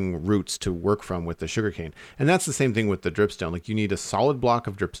growing roots to work from with the sugarcane. And that's the same thing with the dripstone. Like you need a solid block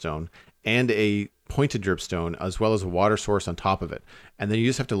of dripstone and a pointed dripstone as well as a water source on top of it. And then you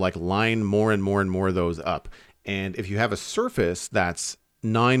just have to like line more and more and more of those up. And if you have a surface that's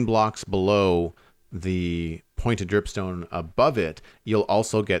 9 blocks below the pointed dripstone above it, you'll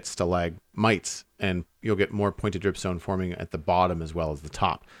also get stalagmites, and you'll get more pointed dripstone forming at the bottom as well as the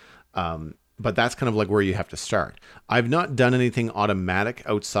top. But that's kind of like where you have to start. I've not done anything automatic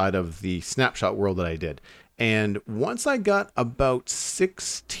outside of the snapshot world that I did. And once I got about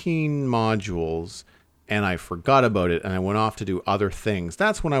 16 modules and I forgot about it and I went off to do other things,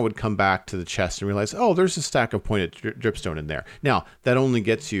 that's when I would come back to the chest and realize, oh, there's a stack of pointed dripstone in there. Now, that only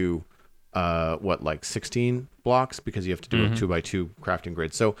gets you, like 16 blocks, because you have to do a 2x2 crafting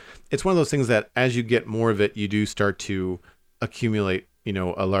grid. So it's one of those things that as you get more of it, you do start to accumulate,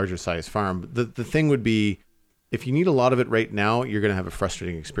 a larger size farm. The thing would be, if you need a lot of it right now, you're going to have a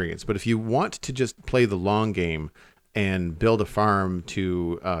frustrating experience. But if you want to just play the long game and build a farm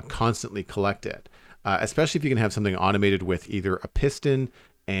to constantly collect it, especially if you can have something automated with either a piston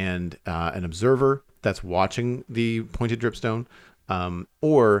and an observer that's watching the pointed dripstone,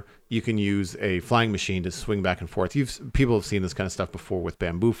 or you can use a flying machine to swing back and forth. People have seen this kind of stuff before with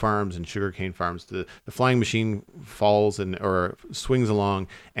bamboo farms and sugarcane farms. The flying machine falls or swings along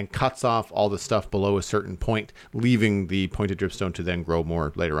and cuts off all the stuff below a certain point, leaving the pointed dripstone to then grow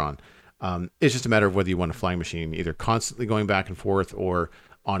more later on. It's just a matter of whether you want a flying machine either constantly going back and forth or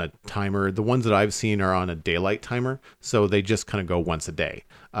on a timer. The ones that I've seen are on a daylight timer, so they just kind of go once a day,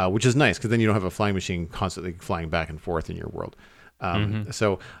 which is nice because then you don't have a flying machine constantly flying back and forth in your world.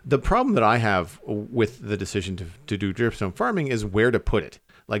 So the problem that I have with the decision to do dripstone farming is where to put it.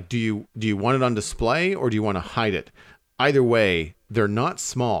 Like, do you want it on display or do you want to hide it? Either way, they're not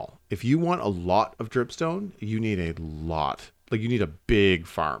small. If you want a lot of dripstone, you need a lot. Like, you need a big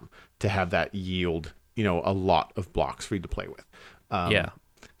farm to have that yield, a lot of blocks for you to play with.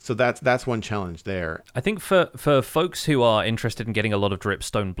 So that's one challenge there. I think for folks who are interested in getting a lot of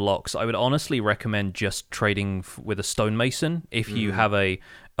dripstone blocks, I would honestly recommend just trading with a stonemason. If you have a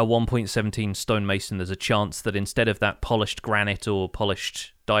 1.17 stonemason, there's a chance that instead of that polished granite or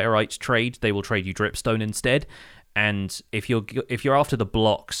polished diorite trade, they will trade you dripstone instead. And if you're after the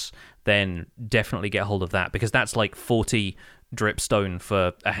blocks, then definitely get hold of that, because that's like 40 dripstone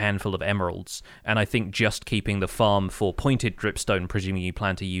for a handful of emeralds. And I think just keeping the farm for pointed dripstone, presuming you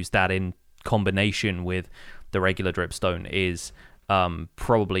plan to use that in combination with the regular dripstone, is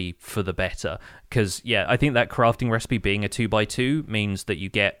probably for the better. Because I think that crafting recipe being a 2x2 means that you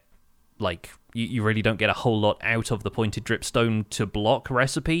get you really don't get a whole lot out of the pointed dripstone to block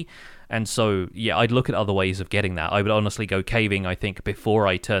recipe. And so I'd look at other ways of getting that. I would honestly go caving, I think, before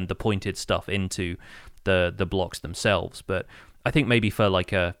I turned the pointed stuff into the blocks themselves. But I think maybe for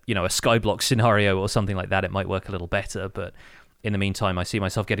like a skyblock scenario or something like that, it might work a little better. But in the meantime, I see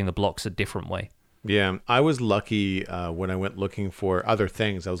myself getting the blocks a different way. Yeah, I was lucky when I went looking for other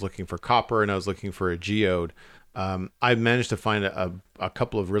things. I was looking for copper and I was looking for a geode. I managed to find a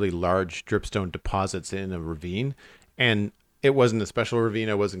couple of really large dripstone deposits in a ravine, and it wasn't a special ravine.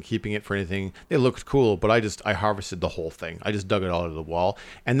 I wasn't keeping it for anything. They looked cool, but I harvested the whole thing. I just dug it all out of the wall,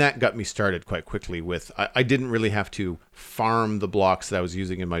 and that got me started quite quickly with, I didn't really have to farm the blocks that I was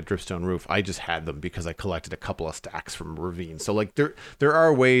using in my dripstone roof. I just had them because I collected a couple of stacks from a ravine. So like there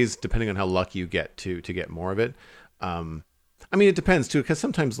are ways, depending on how lucky you get, to get more of it. I mean, it depends too, because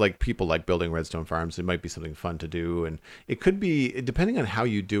sometimes like people like building redstone farms. It might be something fun to do, and it could be, depending on how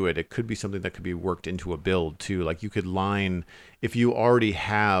you do it, it could be something that could be worked into a build too. Like you could line, if you already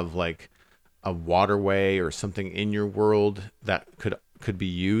have like a waterway or something in your world that could be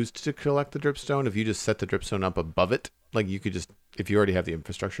used to collect the dripstone. If you just set the dripstone up above it, like you could just, if you already have the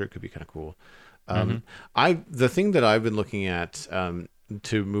infrastructure, it could be kind of cool. The thing that I've been looking at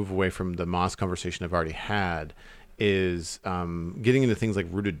to move away from the moss conversation I've already had is getting into things like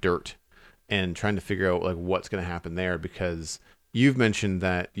rooted dirt and trying to figure out like what's going to happen there, because you've mentioned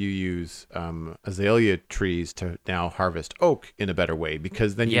that you use azalea trees to now harvest oak in a better way,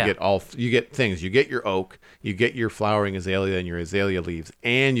 because then you get things. You get your oak, you get your flowering azalea and your azalea leaves,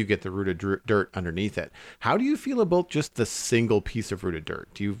 and you get the rooted dirt underneath it. How do you feel about just the single piece of rooted dirt?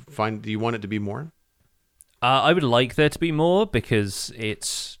 Do you want it to be more? I would like there to be more, because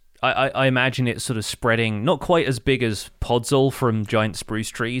it's... I imagine it's sort of spreading, not quite as big as Podzol from giant spruce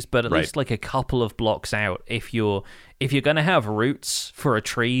trees, but at least like a couple of blocks out. If you're going to have roots for a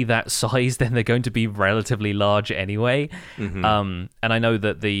tree that size, then they're going to be relatively large anyway. And I know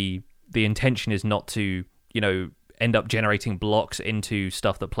that the intention is not to, end up generating blocks into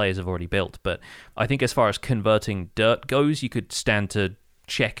stuff that players have already built. But I think as far as converting dirt goes, you could stand to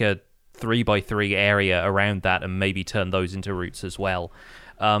check a 3x3 area around that and maybe turn those into roots as well.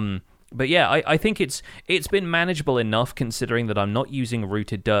 But yeah, I think it's been manageable enough, considering that I'm not using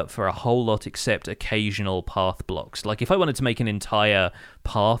rooted dirt for a whole lot except occasional path blocks. Like if I wanted to make an entire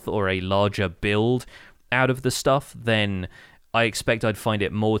path or a larger build out of the stuff, then I expect I'd find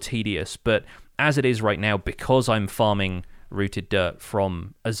it more tedious. But as it is right now, because I'm farming rooted dirt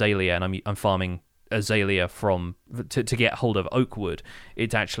from azalea and I'm farming azalea to get hold of oak wood,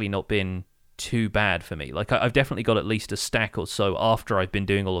 it's actually not been too bad for me. Like I've definitely got at least a stack or so after I've been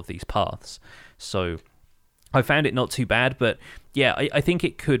doing all of these paths, so I found it not too bad. But yeah, I think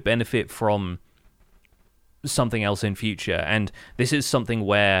it could benefit from something else in future, and this is something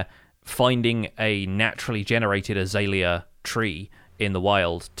where finding a naturally generated azalea tree in the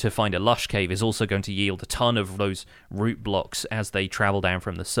wild to find a lush cave is also going to yield a ton of those root blocks as they travel down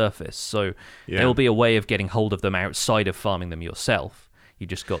from the surface. So there will be a way of getting hold of them outside of farming them yourself. You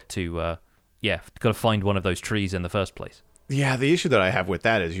just got to got to find one of those trees in the first place. Yeah, the issue that I have with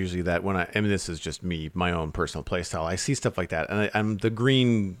that is usually that when I mean, this is just me, my own personal play style. I see stuff like that, and I'm the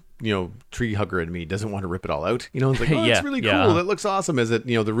green, tree hugger in me doesn't want to rip it all out. It's like, oh, it's really cool. It looks awesome as it,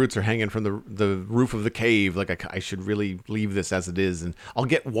 the roots are hanging from the roof of the cave. Like I should really leave this as it is, and I'll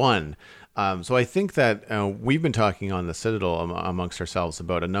get one. So I think that we've been talking on the Citadel amongst ourselves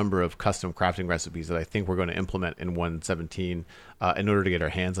about a number of custom crafting recipes that I think we're going to implement in 1.17 in order to get our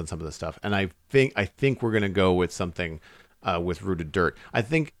hands on some of this stuff. And I think we're going to go with something with rooted dirt. I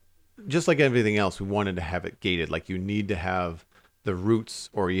think just like everything else, we wanted to have it gated. Like you need to have the roots,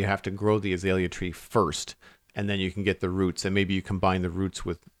 or you have to grow the azalea tree first, and then you can get the roots. And maybe you combine the roots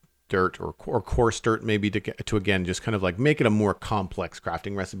with dirt or coarse dirt, maybe to again just kind of like make it a more complex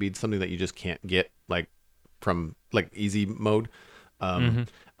crafting recipe, something that you just can't get like from like easy mode.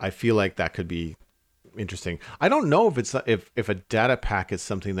 I feel like that could be interesting. I don't know if it's if a data pack is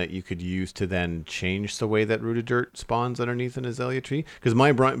something that you could use to then change the way that rooted dirt spawns underneath an azalea tree, because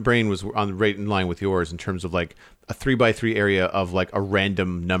my brain was on right in line with yours in terms of like a 3x3 area of like a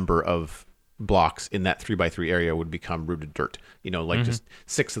random number of blocks in that 3x3 area would become rooted dirt, just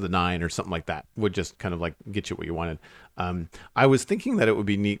 6 of the 9 or something like that would just kind of like get you what you wanted. I was thinking that it would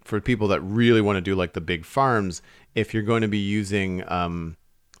be neat for people that really want to do like the big farms, if you're going to be using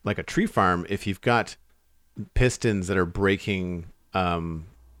like a tree farm, if you've got pistons that are breaking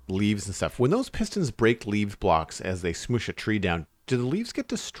leaves and stuff, when those pistons break leaf blocks as they smoosh a tree down, do the leaves get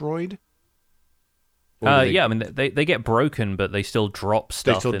destroyed? I mean they get broken, but they still drop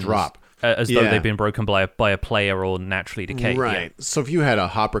stuff. They still drop. As though they've been broken by a player or naturally decayed. Right. Yeah. So if you had a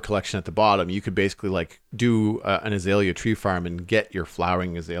hopper collection at the bottom, you could basically like do an azalea tree farm and get your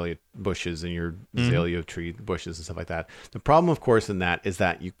flowering azalea bushes and your azalea tree bushes and stuff like that. The problem, of course, in that is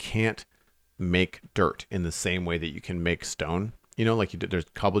that you can't make dirt in the same way that you can make stone. Like there's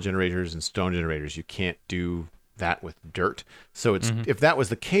cobble generators and stone generators. You can't do that with dirt. So it's if that was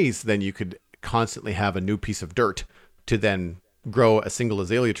the case, then you could constantly have a new piece of dirt to then grow a single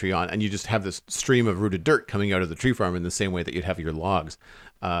azalea tree on, and you just have this stream of rooted dirt coming out of the tree farm in the same way that you'd have your logs,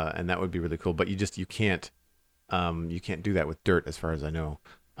 and that would be really cool. But you can't do that with dirt, as far as I know.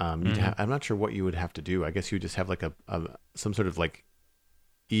 I'm not sure what you would have to do. I guess you would just have like some sort of like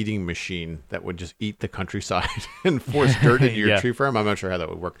eating machine that would just eat the countryside and force dirt into your tree farm. I'm not sure how that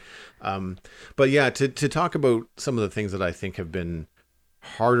would work. But yeah, to talk about some of the things that I think have been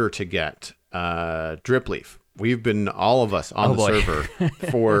harder to get, drip leaf. we've been all of us on the server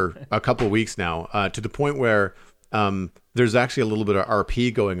for a couple of weeks now, to the point where there's actually a little bit of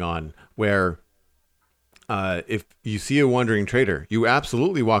RP going on where if you see a wandering trader, you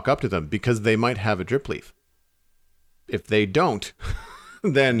absolutely walk up to them because they might have a drip leaf. If they don't,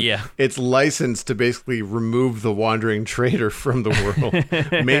 then it's licensed to basically remove the wandering trader from the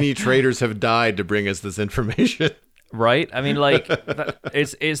world. Many traders have died to bring us this information. Right? I mean, like,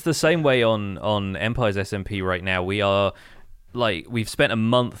 it's the same way on Empire's SMP right now. We are, like, we've spent a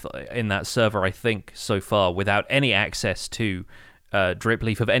month in that server, I think, so far, without any access to drip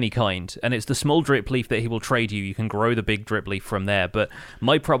leaf of any kind, and it's the small drip leaf that he will trade you. You can grow the big drip leaf from there, but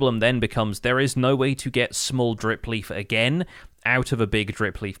my problem then becomes there is no way to get small drip leaf again out of a big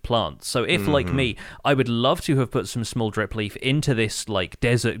drip leaf plant. So if, like me, I would love to have put some small drip leaf into this, like,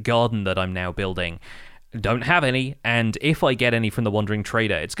 desert garden that I'm now building, don't have any, and if I get any from the Wandering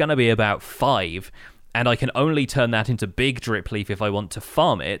Trader, it's going to be about 5, and I can only turn that into big drip leaf if I want to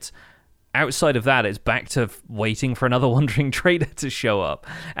farm it. Outside of that, it's back to waiting for another Wandering Trader to show up,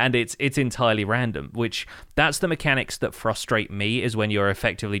 and it's entirely random, which that's the mechanics that frustrate me, is when you're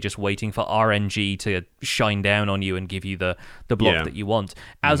effectively just waiting for RNG to shine down on you and give you the block that you want,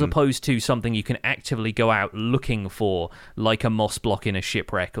 as opposed to something you can actively go out looking for, like a moss block in a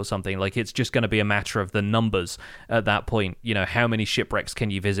shipwreck or something. Like, it's just going to be a matter of the numbers at that point. You know, how many shipwrecks can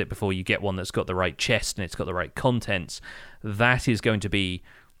you visit before you get one that's got the right chest and it's got the right contents? That is going to be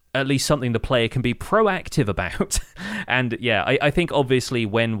at least something the player can be proactive about. And yeah, I think obviously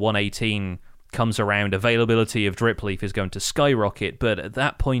when 118 comes around, availability of drip leaf is going to skyrocket, but at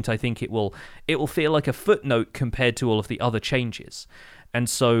that point I think it will feel like a footnote compared to all of the other changes. And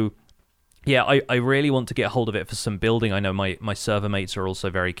so yeah, I really want to get hold of it for some building. I know my server mates are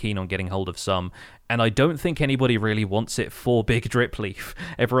also very keen on getting hold of some, and I don't think anybody really wants it for big drip leaf.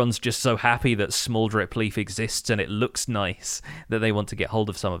 Everyone's just so happy that small drip leaf exists and it looks nice that they want to get hold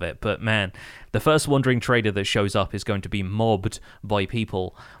of some of it. But man, the first Wandering Trader that shows up is going to be mobbed by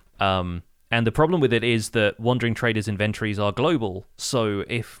people. And the problem with it is that Wandering Traders' inventories are global, so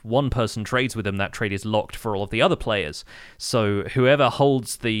if one person trades with them, that trade is locked for all of the other players. So whoever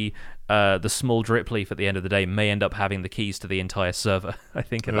holds the small drip leaf at the end of the day may end up having the keys to the entire server, I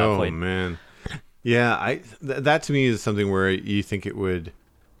think, at that point. Oh, man. Yeah, that to me is something where you think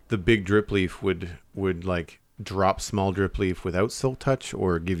the big drip leaf would like drop small drip leaf without silk touch,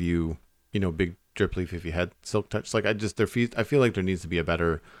 or give you, big drip leaf if you had silk touch. Like, I feel like there needs to be a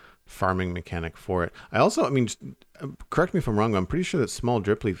better farming mechanic for it. Correct me if I'm wrong, but I'm pretty sure that small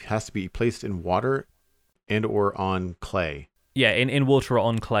drip leaf has to be placed in water and or on clay. Yeah, in water or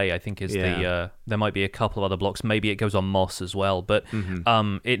on clay, I think is the there might be a couple of other blocks. Maybe it goes on moss as well, but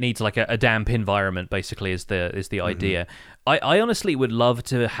it needs like a damp environment. Basically, is the idea. I honestly would love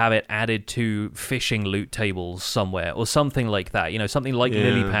to have it added to fishing loot tables somewhere or something like that. Something like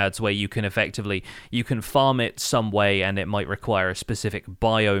lily pads, where you can farm it some way, and it might require a specific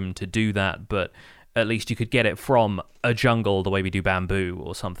biome to do that, but at least you could get it from a jungle the way we do bamboo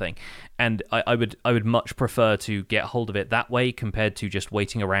or something. And I would much prefer to get hold of it that way compared to just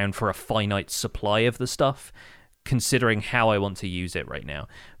waiting around for a finite supply of the stuff, considering how I want to use it right now.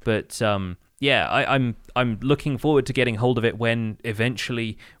 But I'm looking forward to getting hold of it when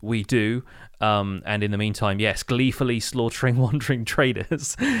eventually we do. And in the meantime, yes, gleefully slaughtering Wandering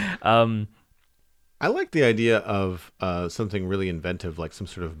Traders. I like the idea of something really inventive, like some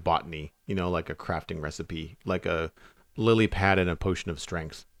sort of botany, like a crafting recipe, like a lily pad and a potion of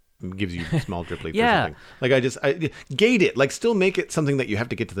strength. It gives you small drip leaf or something. Like, I gate it, like still make it something that you have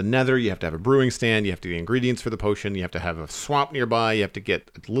to get to the nether, you have to have a brewing stand, you have to get the ingredients for the potion, you have to have a swamp nearby, you have to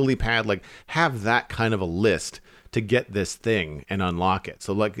get a lily pad, like have that kind of a list to get this thing and unlock it.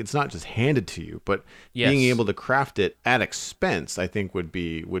 So like, it's not just handed to you, but being able to craft it at expense, I think would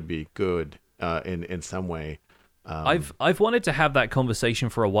be good. In some way. I've wanted to have that conversation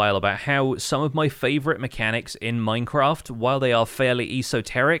for a while about how some of my favorite mechanics in Minecraft, while they are fairly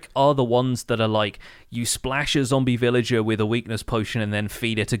esoteric, are the ones that are like, you splash a zombie villager with a weakness potion and then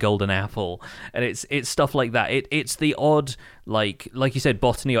feed it a golden apple. And it's stuff like that. It's the odd, like you said,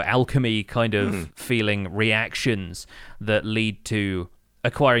 botany or alchemy kind of feeling reactions that lead to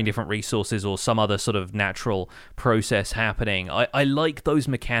acquiring different resources or some other sort of natural process happening. I like those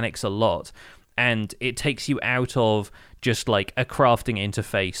mechanics a lot, and it takes you out of just like a crafting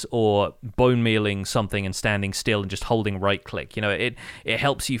interface or bone mealing something and standing still and just holding right click. It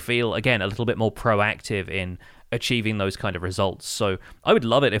helps you feel, again, a little bit more proactive in achieving those kind of results. So I would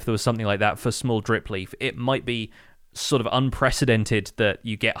love it if there was something like that for small drip leaf. It might be sort of unprecedented that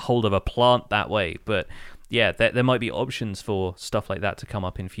you get hold of a plant that way, but yeah, there might be options for stuff like that to come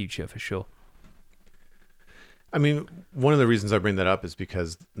up in future for sure. I mean, one of the reasons I bring that up is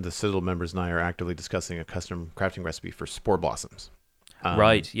because the Citadel members and I are actively discussing a custom crafting recipe for spore blossoms.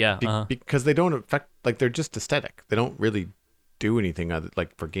 Right, yeah. Because they don't affect, like, they're just aesthetic. They don't really do anything other,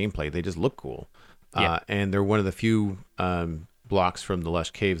 like, for gameplay. They just look cool. And they're one of the few blocks from the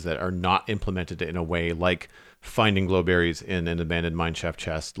Lush Caves that are not implemented in a way like finding glowberries in an abandoned mineshaft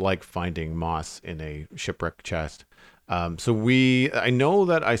chest, like finding moss in a shipwreck chest. I know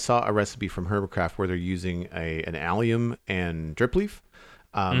that I saw a recipe from Herbercraft where they're using an allium and drip leaf.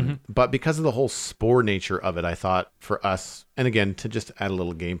 But because of the whole spore nature of it, I thought for us, and again, to just add a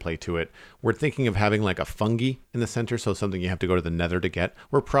little gameplay to it, we're thinking of having like a fungi in the center. So something you have to go to the nether to get.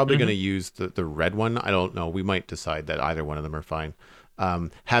 We're probably going to use the red one. I don't know. We might decide that either one of them are fine.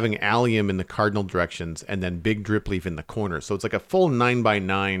 Having allium in the cardinal directions and then big drip leaf in the corners. So it's like a full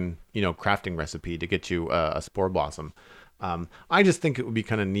 9x9, crafting recipe to get you a spore blossom. I just think it would be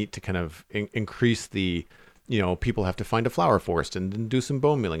kind of neat to kind of increase the, people have to find a flower forest and do some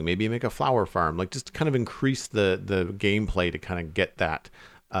bone milling, maybe make a flower farm, like just to kind of increase the gameplay to kind of get that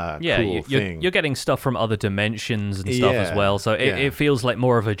cool thing. You're getting stuff from other dimensions and stuff as well. So it feels like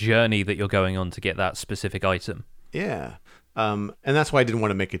more of a journey that you're going on to get that specific item. Yeah. And that's why I didn't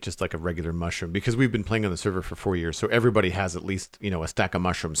want to make it just like a regular mushroom, because we've been playing on the server for 4 years. So everybody has at least, a stack of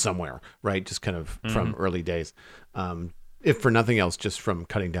mushrooms somewhere, right? Just kind of from early days. If for nothing else, just from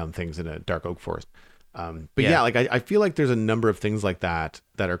cutting down things in a dark oak forest. Like I feel like there's a number of things like that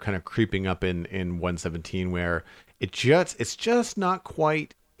are kind of creeping up in 117 where it's just not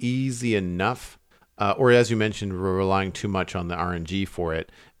quite easy enough. Or as you mentioned, we're relying too much on the RNG for it.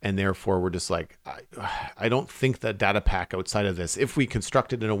 And therefore, we're just like, I don't think the data pack outside of this, if we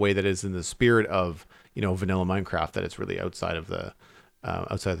construct it in a way that is in the spirit of, vanilla Minecraft, that it's really outside of the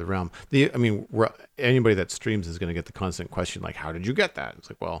realm. Anybody that streams is going to get the constant question, like, how did you get that?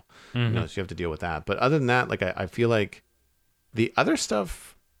 It's like, well, so you have to deal with that. But other than that, like, I feel like the other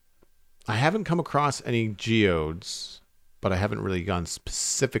stuff, I haven't come across any geodes, but I haven't really gone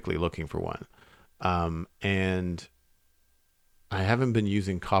specifically looking for one. And I haven't been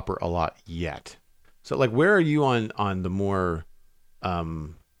using copper a lot yet. So like, where are you on the more,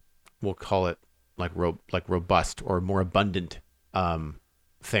 we'll call it like robust or more abundant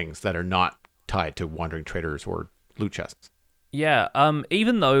things that are not tied to wandering traders or loot chests? Yeah,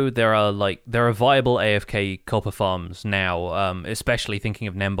 even though there are viable AFK copper farms now, especially thinking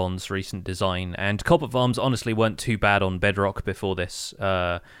of Nembon's recent design, and copper farms honestly weren't too bad on Bedrock before this.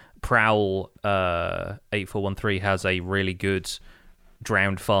 Prowl 8413 has a really good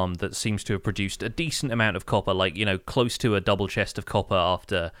drowned farm that seems to have produced a decent amount of copper, like, close to a double chest of copper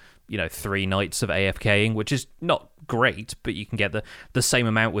after 3 nights of AFKing, which is not great, but you can get the same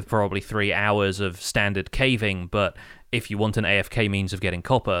amount with probably 3 hours of standard caving. But if you want an AFK means of getting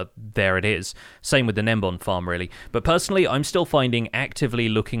copper, there it is. Same with the Nembon farm, really. But personally, I'm still finding actively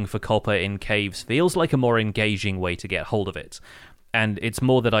looking for copper in caves feels like a more engaging way to get hold of it. And it's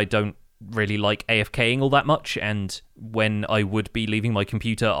more that I don't really like AFKing all that much, and when I would be leaving my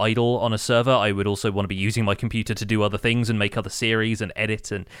computer idle on a server, I would also want to be using my computer to do other things and make other series and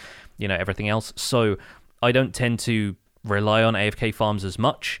edit and everything else. So I don't tend to rely on AFK farms as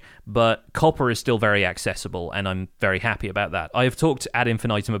much, but copper is still very accessible, and I'm very happy about that. I've talked ad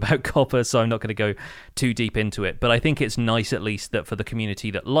infinitum about copper, so I'm not going to go too deep into it, but I think it's nice at least that for the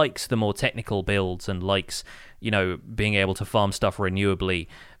community that likes the more technical builds and likes, being able to farm stuff renewably,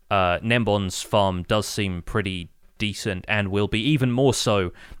 Nembon's farm does seem pretty decent and will be even more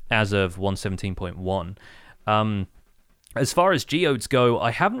so as of 117.1. As far as geodes go,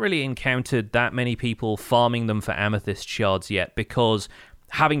 I haven't really encountered that many people farming them for amethyst shards yet, because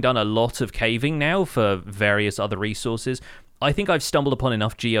having done a lot of caving now for various other resources, I think I've stumbled upon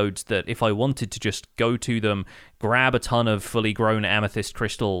enough geodes that if I wanted to just go to them, grab a ton of fully grown amethyst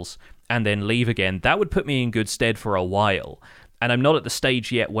crystals, and then leave again, that would put me in good stead for a while. And I'm not at the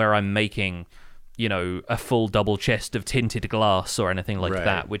stage yet where I'm making, a full double chest of tinted glass or anything like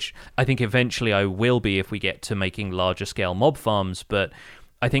that, which I think eventually I will be if we get to making larger scale mob farms. But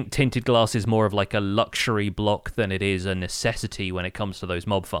I think tinted glass is more of like a luxury block than it is a necessity when it comes to those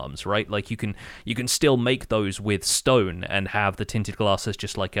mob farms, right? Like you can still make those with stone and have the tinted glass as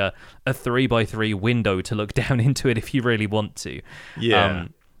just like a 3x3 window to look down into it if you really want to. Yeah.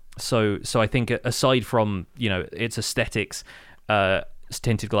 So I think aside from, its aesthetics,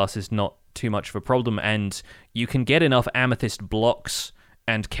 tinted glass is not too much of a problem, and you can get enough amethyst blocks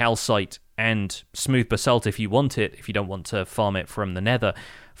and calcite and smooth basalt if you want it, if you don't want to farm it from the nether,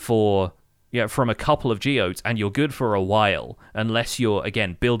 from a couple of geodes, and you're good for a while, unless you're,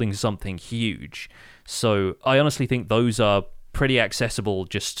 again, building something huge. So I honestly think those are pretty accessible,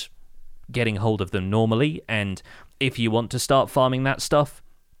 just getting hold of them normally. And if you want to start farming that stuff,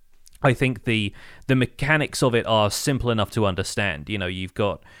 I think the mechanics of it are simple enough to understand. You know, you've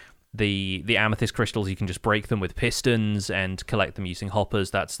got the amethyst crystals, you can just break them with pistons and collect them using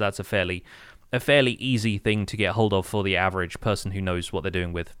hoppers. That's a fairly easy thing to get hold of for the average person who knows what they're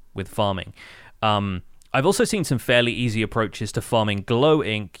doing with farming. I've also seen some fairly easy approaches to farming glow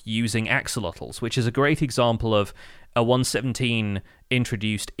ink using axolotls, which is a great example of a 1.17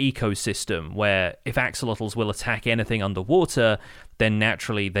 introduced ecosystem where if axolotls will attack anything underwater, then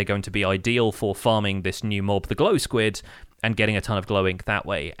naturally they're going to be ideal for farming this new mob, the glow squid, and getting a ton of glow ink that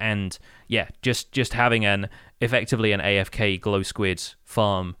way. And yeah, just having effectively an AFK glow squid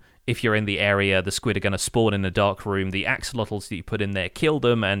farm. If you're in the area, the squid are going to spawn in a dark room. The axolotls that you put in there kill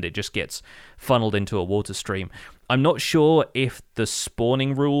them, and it just gets funneled into a water stream. I'm not sure if the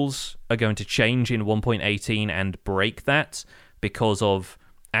spawning rules are going to change in 1.18 and break that because of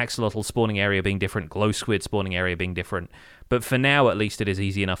axolotl spawning area being different, glow squid spawning area being different. But for now, at least, it is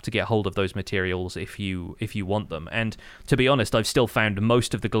easy enough to get hold of those materials if you want them. And to be honest, I've still found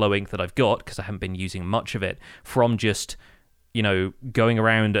most of the glow ink that I've got, because I haven't been using much of it, from just, you know, going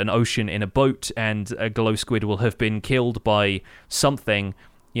around an ocean in a boat, and a glow squid will have been killed by something,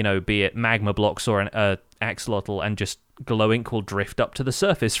 you know, be it magma blocks or an axolotl, and just glow ink will drift up to the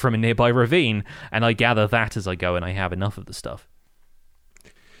surface from a nearby ravine, and I gather that as I go, and I have enough of the stuff.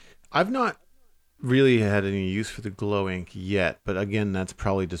 I've not really had any use for the glow ink yet, but again, that's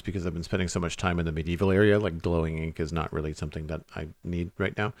probably just because I've been spending so much time in the medieval area. Like, glowing ink is not really something that I need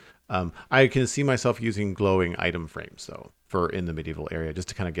right now. I can see myself using glowing item frames though for in the medieval area, just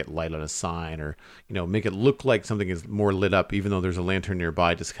to kind of get light on a sign, or, you know, make it look like something is more lit up even though there's a lantern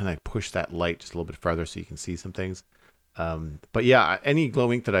nearby. Just kind of push that light just a little bit farther so you can see some things. But yeah, any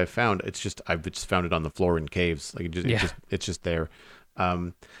glow ink that I've found, I've just found it on the floor in caves. Like it's just there.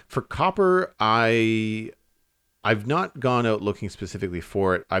 For copper, I've not gone out looking specifically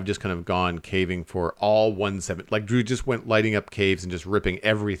for it. I've just kind of gone caving for all 1.7. Like, Drew just went lighting up caves and just ripping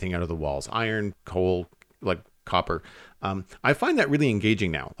everything out of the walls. Iron, coal, like copper. I find that really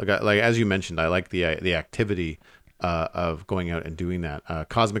engaging now. Like as you mentioned, I like the activity of going out and doing that.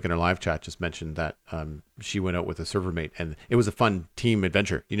 Cosmic in our live chat just mentioned that she went out with a server mate, and it was a fun team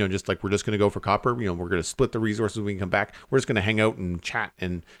adventure. You know, just like, we're just going to go for copper. You know, we're going to split the resources when we can come back. We're just going to hang out and chat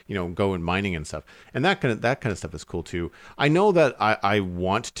and, you know, go and mining and stuff. And that kind of stuff is cool too. I know that I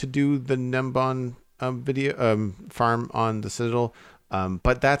want to do the Nembon video farm on the Citadel,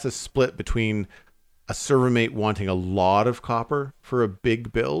 but that's a split between a server mate wanting a lot of copper for a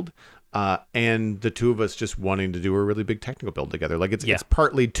big build, and the two of us just wanting to do a really big technical build together. Like, it's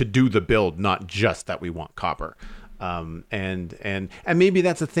partly to do the build, not just that we want copper. And maybe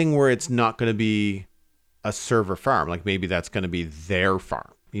that's a thing where it's not going to be a server farm. Like, maybe that's going to be their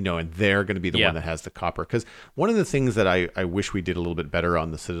farm, you know, and they're going to be the one that has the copper. Because one of the things that I wish we did a little bit better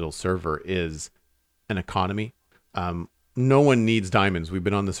on the Citadel server is an economy. No one needs diamonds. We've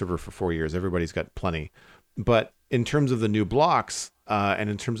been on the server for 4 years. Everybody's got plenty. But in terms of the new blocks, and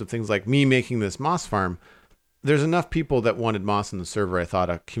in terms of things like me making this moss farm, there's enough people that wanted moss in the server. I thought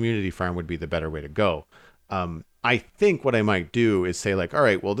a community farm would be the better way to go. I think what I might do is say, like, all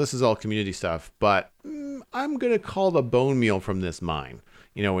right, well, this is all community stuff, but I'm going to call the bone meal from this mine,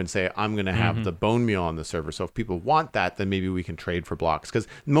 you know, and say, I'm going to have the bone meal on the server. So if people want that, then maybe we can trade for blocks. Because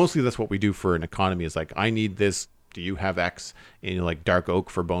mostly that's what we do for an economy, is like, I need this. Do you have X in, like, dark oak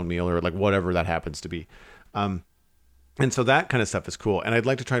for bone meal, or like whatever that happens to be? And so that kind of stuff is cool. And I'd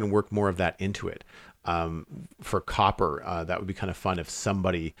like to try and work more of that into it. For copper, that would be kind of fun if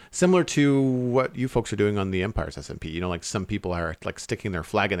somebody, similar to what you folks are doing on the Empire's SMP, you know, like some people are like sticking their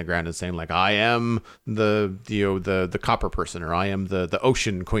flag in the ground and saying, like, I am the copper person, or I am the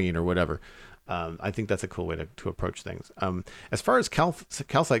ocean queen, or whatever. I think that's a cool way to approach things. As far as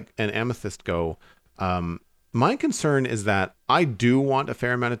calcite and amethyst go, my concern is that I do want a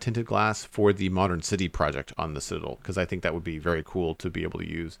fair amount of tinted glass for the Modern City project on the Citadel, because I think that would be very cool to be able to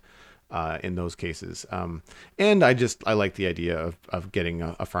use in those cases. And I like the idea of getting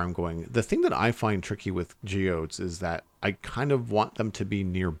a farm going. The thing that I find tricky with geodes is that I kind of want them to be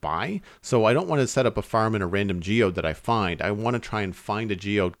nearby. So I don't want to set up a farm in a random geode that I find. I want to try and find a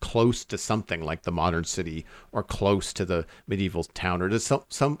geode close to something like the Modern City, or close to the medieval town, or just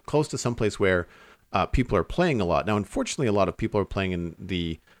some close to someplace where people are playing a lot. Now, unfortunately, a lot of people are playing in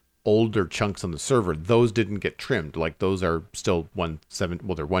the older chunks on the server. Those didn't get trimmed. Like, those are still 1.7,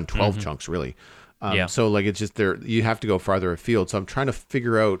 well, they're 1.12 chunks really. So like, it's just there, you have to go farther afield. So I'm trying to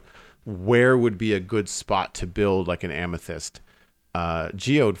figure out where would be a good spot to build like an amethyst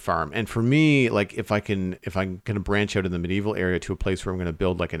geode farm. And for me, like if I'm going to branch out in the medieval area to a place where I'm going to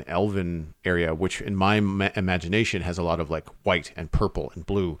build like an elven area, which in my imagination has a lot of like white and purple and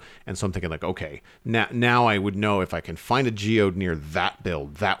blue. And so I'm thinking like, okay, now I would know if I can find a geode near that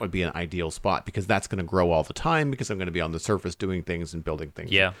build, that would be an ideal spot, because that's going to grow all the time, because I'm going to be on the surface doing things and building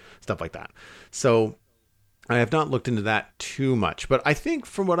things, stuff like that. So I have not looked into that too much, but I think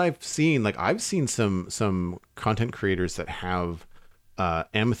from what I've seen, like I've seen some content creators that have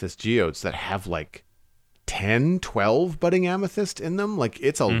amethyst geodes that have like 10, 12 budding amethyst in them. Like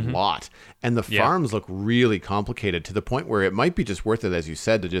it's a lot. And the farms look really complicated to the point where it might be just worth it, as you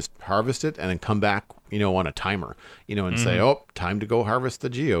said, to just harvest it and then come back, on a timer, and say, oh, time to go harvest the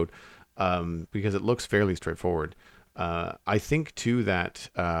geode, because it looks fairly straightforward. I think too that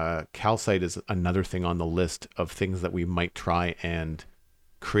calcite is another thing on the list of things that we might try and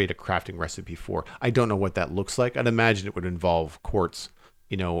create a crafting recipe for. I don't know what that looks like. I'd imagine it would involve quartz,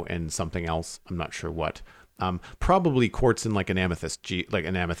 and something else. I'm not sure what. Probably quartz in like an amethyst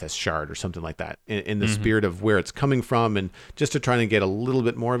shard or something like that, in the spirit of where it's coming from, and just to try and get a little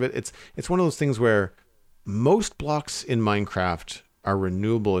bit more of it. It's one of those things where most blocks in Minecraft are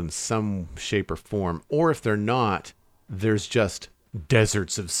renewable in some shape or form, or if they're not, there's just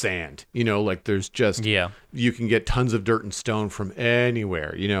deserts of sand, like there's just, you can get tons of dirt and stone from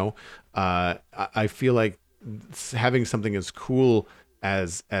anywhere, I feel like having something as cool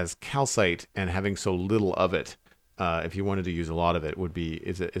as calcite and having so little of it, if you wanted to use a lot of it,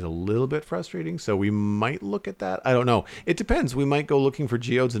 is a little bit frustrating. So we might look at that. I don't know. It depends. We might go looking for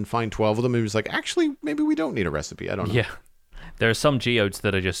geodes and find 12 of them and it's like, actually, maybe we don't need a recipe. I don't know. Yeah. There are some geodes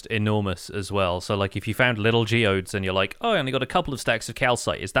that are just enormous as well. So, like, if you found little geodes and you're like, oh, I only got a couple of stacks of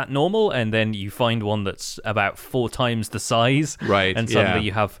calcite, is that normal? And then you find one that's about 4 times the size, right? And suddenly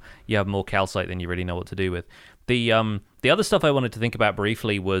you have more calcite than you really know what to do with. The other stuff I wanted to think about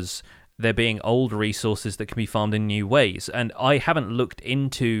briefly was there being old resources that can be farmed in new ways, and I haven't looked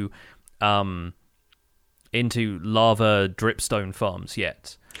into lava dripstone farms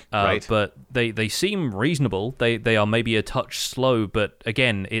yet. Right. But they seem reasonable. They are maybe a touch slow, but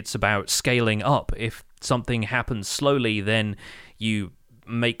again, it's about scaling up. If something happens slowly, then you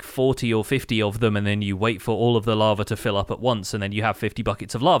make 40 or 50 of them, and then you wait for all of the lava to fill up at once, and then you have 50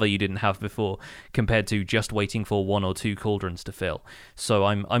 buckets of lava you didn't have before, compared to just waiting for 1 or 2 cauldrons to fill. So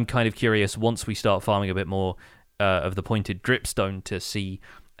I'm kind of curious, once we start farming a bit more of the pointed dripstone, to see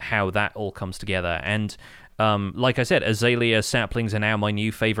how that all comes together. And like I said, azalea saplings are now my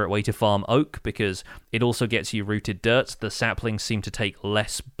new favorite way to farm oak, because it also gets you rooted dirt. The saplings seem to take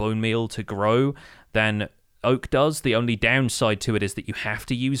less bone meal to grow than oak does. The only downside to it is that you have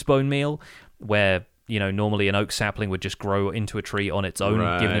to use bone meal, where normally an oak sapling would just grow into a tree on its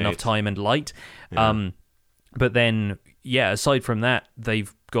own, given enough time and light. But then, aside from that,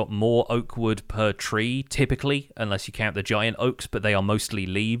 they've got more oak wood per tree, typically, unless you count the giant oaks, but they are mostly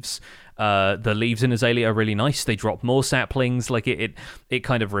leaves. The leaves in azalea are really nice. They drop more saplings. Like it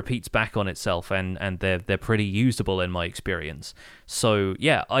kind of repeats back on itself, and they're pretty usable in my experience. So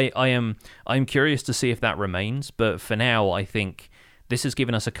I'm curious to see if that remains. But for now, I think this has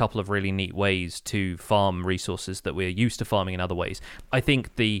given us a couple of really neat ways to farm resources that we're used to farming in other ways. I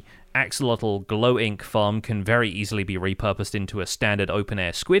think the axolotl glow ink farm can very easily be repurposed into a standard open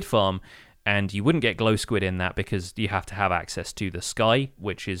air squid farm, and you wouldn't get glow squid in that because you have to have access to the sky,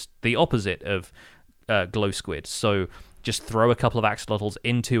 which is the opposite of glow squid. So just throw a couple of axolotls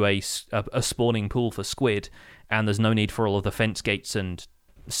into a spawning pool for squid, and there's no need for all of the fence gates and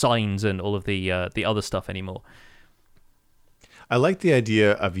signs and all of the other stuff anymore. I like the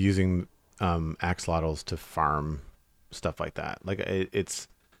idea of using axolotls to farm stuff like that. Like it's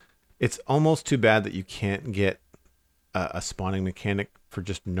almost too bad that you can't get a spawning mechanic for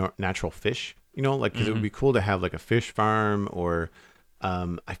just natural fish. Because it would be cool to have like a fish farm, or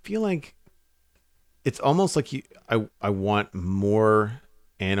I feel like it's almost like I want more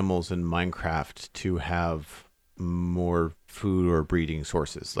animals in Minecraft to have more food or breeding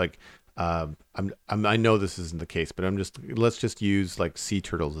sources. Like I know this isn't the case, but let's just use like sea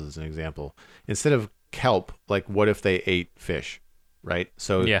turtles as an example. Instead of kelp, like what if they ate fish, right?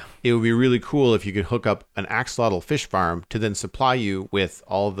 So it would be really cool if you could hook up an axolotl fish farm to then supply you with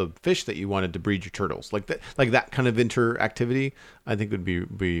all the fish that you wanted to breed your turtles. Like that kind of interactivity, I think would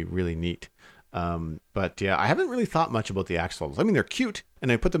be really neat. But I haven't really thought much about the axolotls. I mean, they're cute,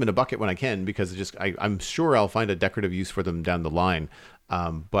 and I put them in a bucket when I can, because I'm sure I'll find a decorative use for them down the line.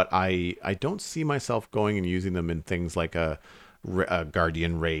 But I don't see myself going and using them in things like a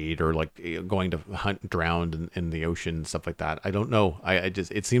guardian raid, or like going to hunt drowned in the ocean, stuff like that. I don't know.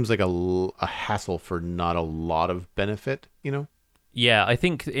 It seems like a hassle for not a lot of benefit, Yeah, I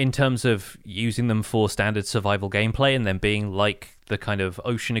think in terms of using them for standard survival gameplay and then being like the kind of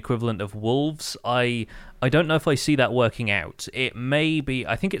ocean equivalent of wolves, I don't know if I see that working out. It may be,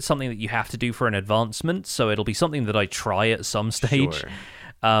 I think it's something that you have to do for an advancement, so it'll be something that I try at some stage. Sure.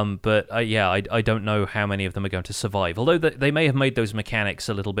 But yeah, I don't know how many of them are going to survive. Although they may have made those mechanics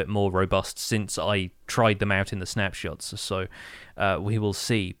a little bit more robust since I tried them out in the snapshots. So we will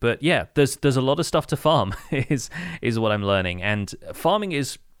see. But yeah, there's a lot of stuff to farm is what I'm learning, and farming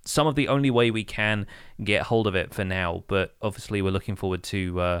is some of the only way we can get hold of it for now. But obviously, we're looking forward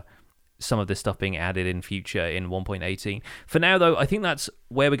to some of this stuff being added in future in 1.18. For now, though, I think that's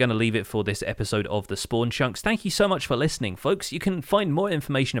where we're going to leave it for this episode of The Spawn Chunks. Thank you so much for listening, folks. You can find more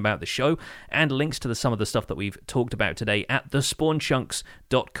information about the show and links to some of the stuff that we've talked about today at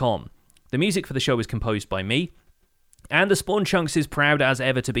thespawnchunks.com. The music for the show is composed by me, and The Spawn Chunks is proud as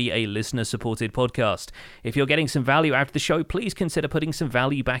ever to be a listener-supported podcast. If you're getting some value out of the show, please consider putting some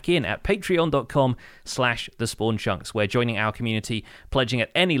value back in at patreon.com/thespawnchunks, where joining our community, pledging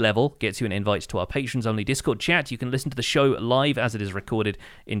at any level, gets you an invite to our patrons-only Discord chat. You can listen to the show live as it is recorded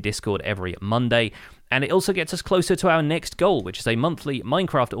in Discord every Monday. And it also gets us closer to our next goal, which is a monthly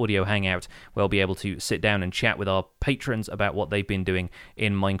Minecraft audio hangout, where we'll be able to sit down and chat with our patrons about what they've been doing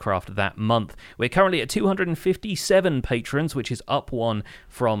in Minecraft that month. We're currently at 257 patrons, which is up one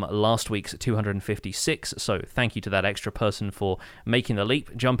from last week's 256, so thank you to that extra person for making the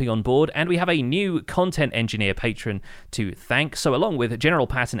leap, jumping on board. And we have a new content engineer patron to thank, so along with General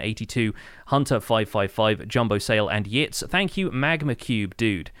Patton 82, Hunter 555, Jumbo Sale, and Yitz, thank you Magma Cube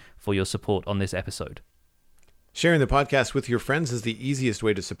Dude for your support on this episode. Sharing the podcast with your friends is the easiest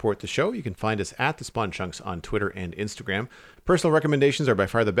way to support the show. You can find us at The Spawn Chunks on Twitter and Instagram. Personal recommendations are by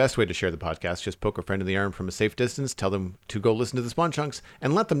far the best way to share the podcast. Just poke a friend in the arm from a safe distance, tell them to go listen to The Spawn Chunks,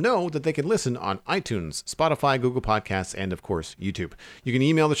 and let them know that they can listen on iTunes, Spotify, Google Podcasts, and of course, YouTube. You can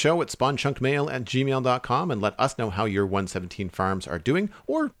email the show at spawnchunkmail@gmail.com and let us know how your 117 farms are doing,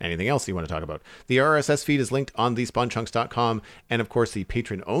 or anything else you want to talk about. The RSS feed is linked on thespawnchunks.com, and of course, the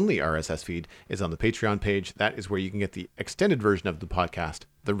patron-only RSS feed is on the Patreon page. That is where you can get the extended version of the podcast,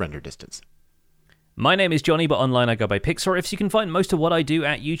 The Render Distance. My name is Johnny, but online I go by Pixelriffs. You can find most of what I do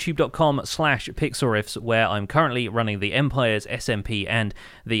at youtube.com/Pixelriffs, where I'm currently running the Empires SMP and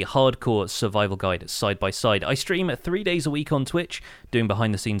the Hardcore Survival Guide side by side. I stream 3 days a week on Twitch, doing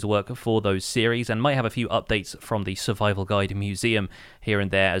behind-the-scenes work for those series, and might have a few updates from the Survival Guide Museum here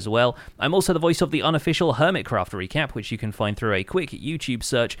and there as well. I'm also the voice of the unofficial Hermitcraft recap, which you can find through a quick YouTube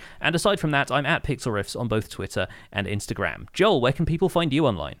search, and aside from that, I'm at Pixelriffs on both Twitter and Instagram. Joel, where can people find you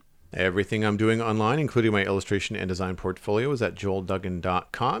online? Everything I'm doing online, including my illustration and design portfolio, is at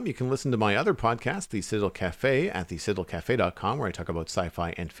joelduggan.com. You can listen to my other podcast, The Citadel Cafe, at thecitadelcafe.com, where I talk about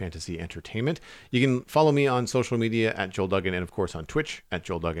sci-fi and fantasy entertainment. You can follow me on social media at Joel Duggan, and of course on Twitch at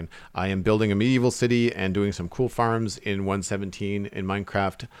Joel Duggan. I am building a medieval city and doing some cool farms in 1.17 in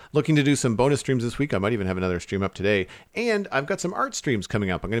Minecraft. Looking to do some bonus streams this week. I might even have another stream up today. And I've got some art streams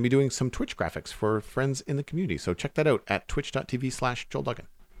coming up. I'm going to be doing some Twitch graphics for friends in the community. So check that out at twitch.tv/Joel Duggan.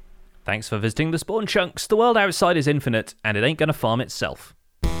 Thanks for visiting The Spawn Chunks. The world outside is infinite, and it ain't gonna farm itself.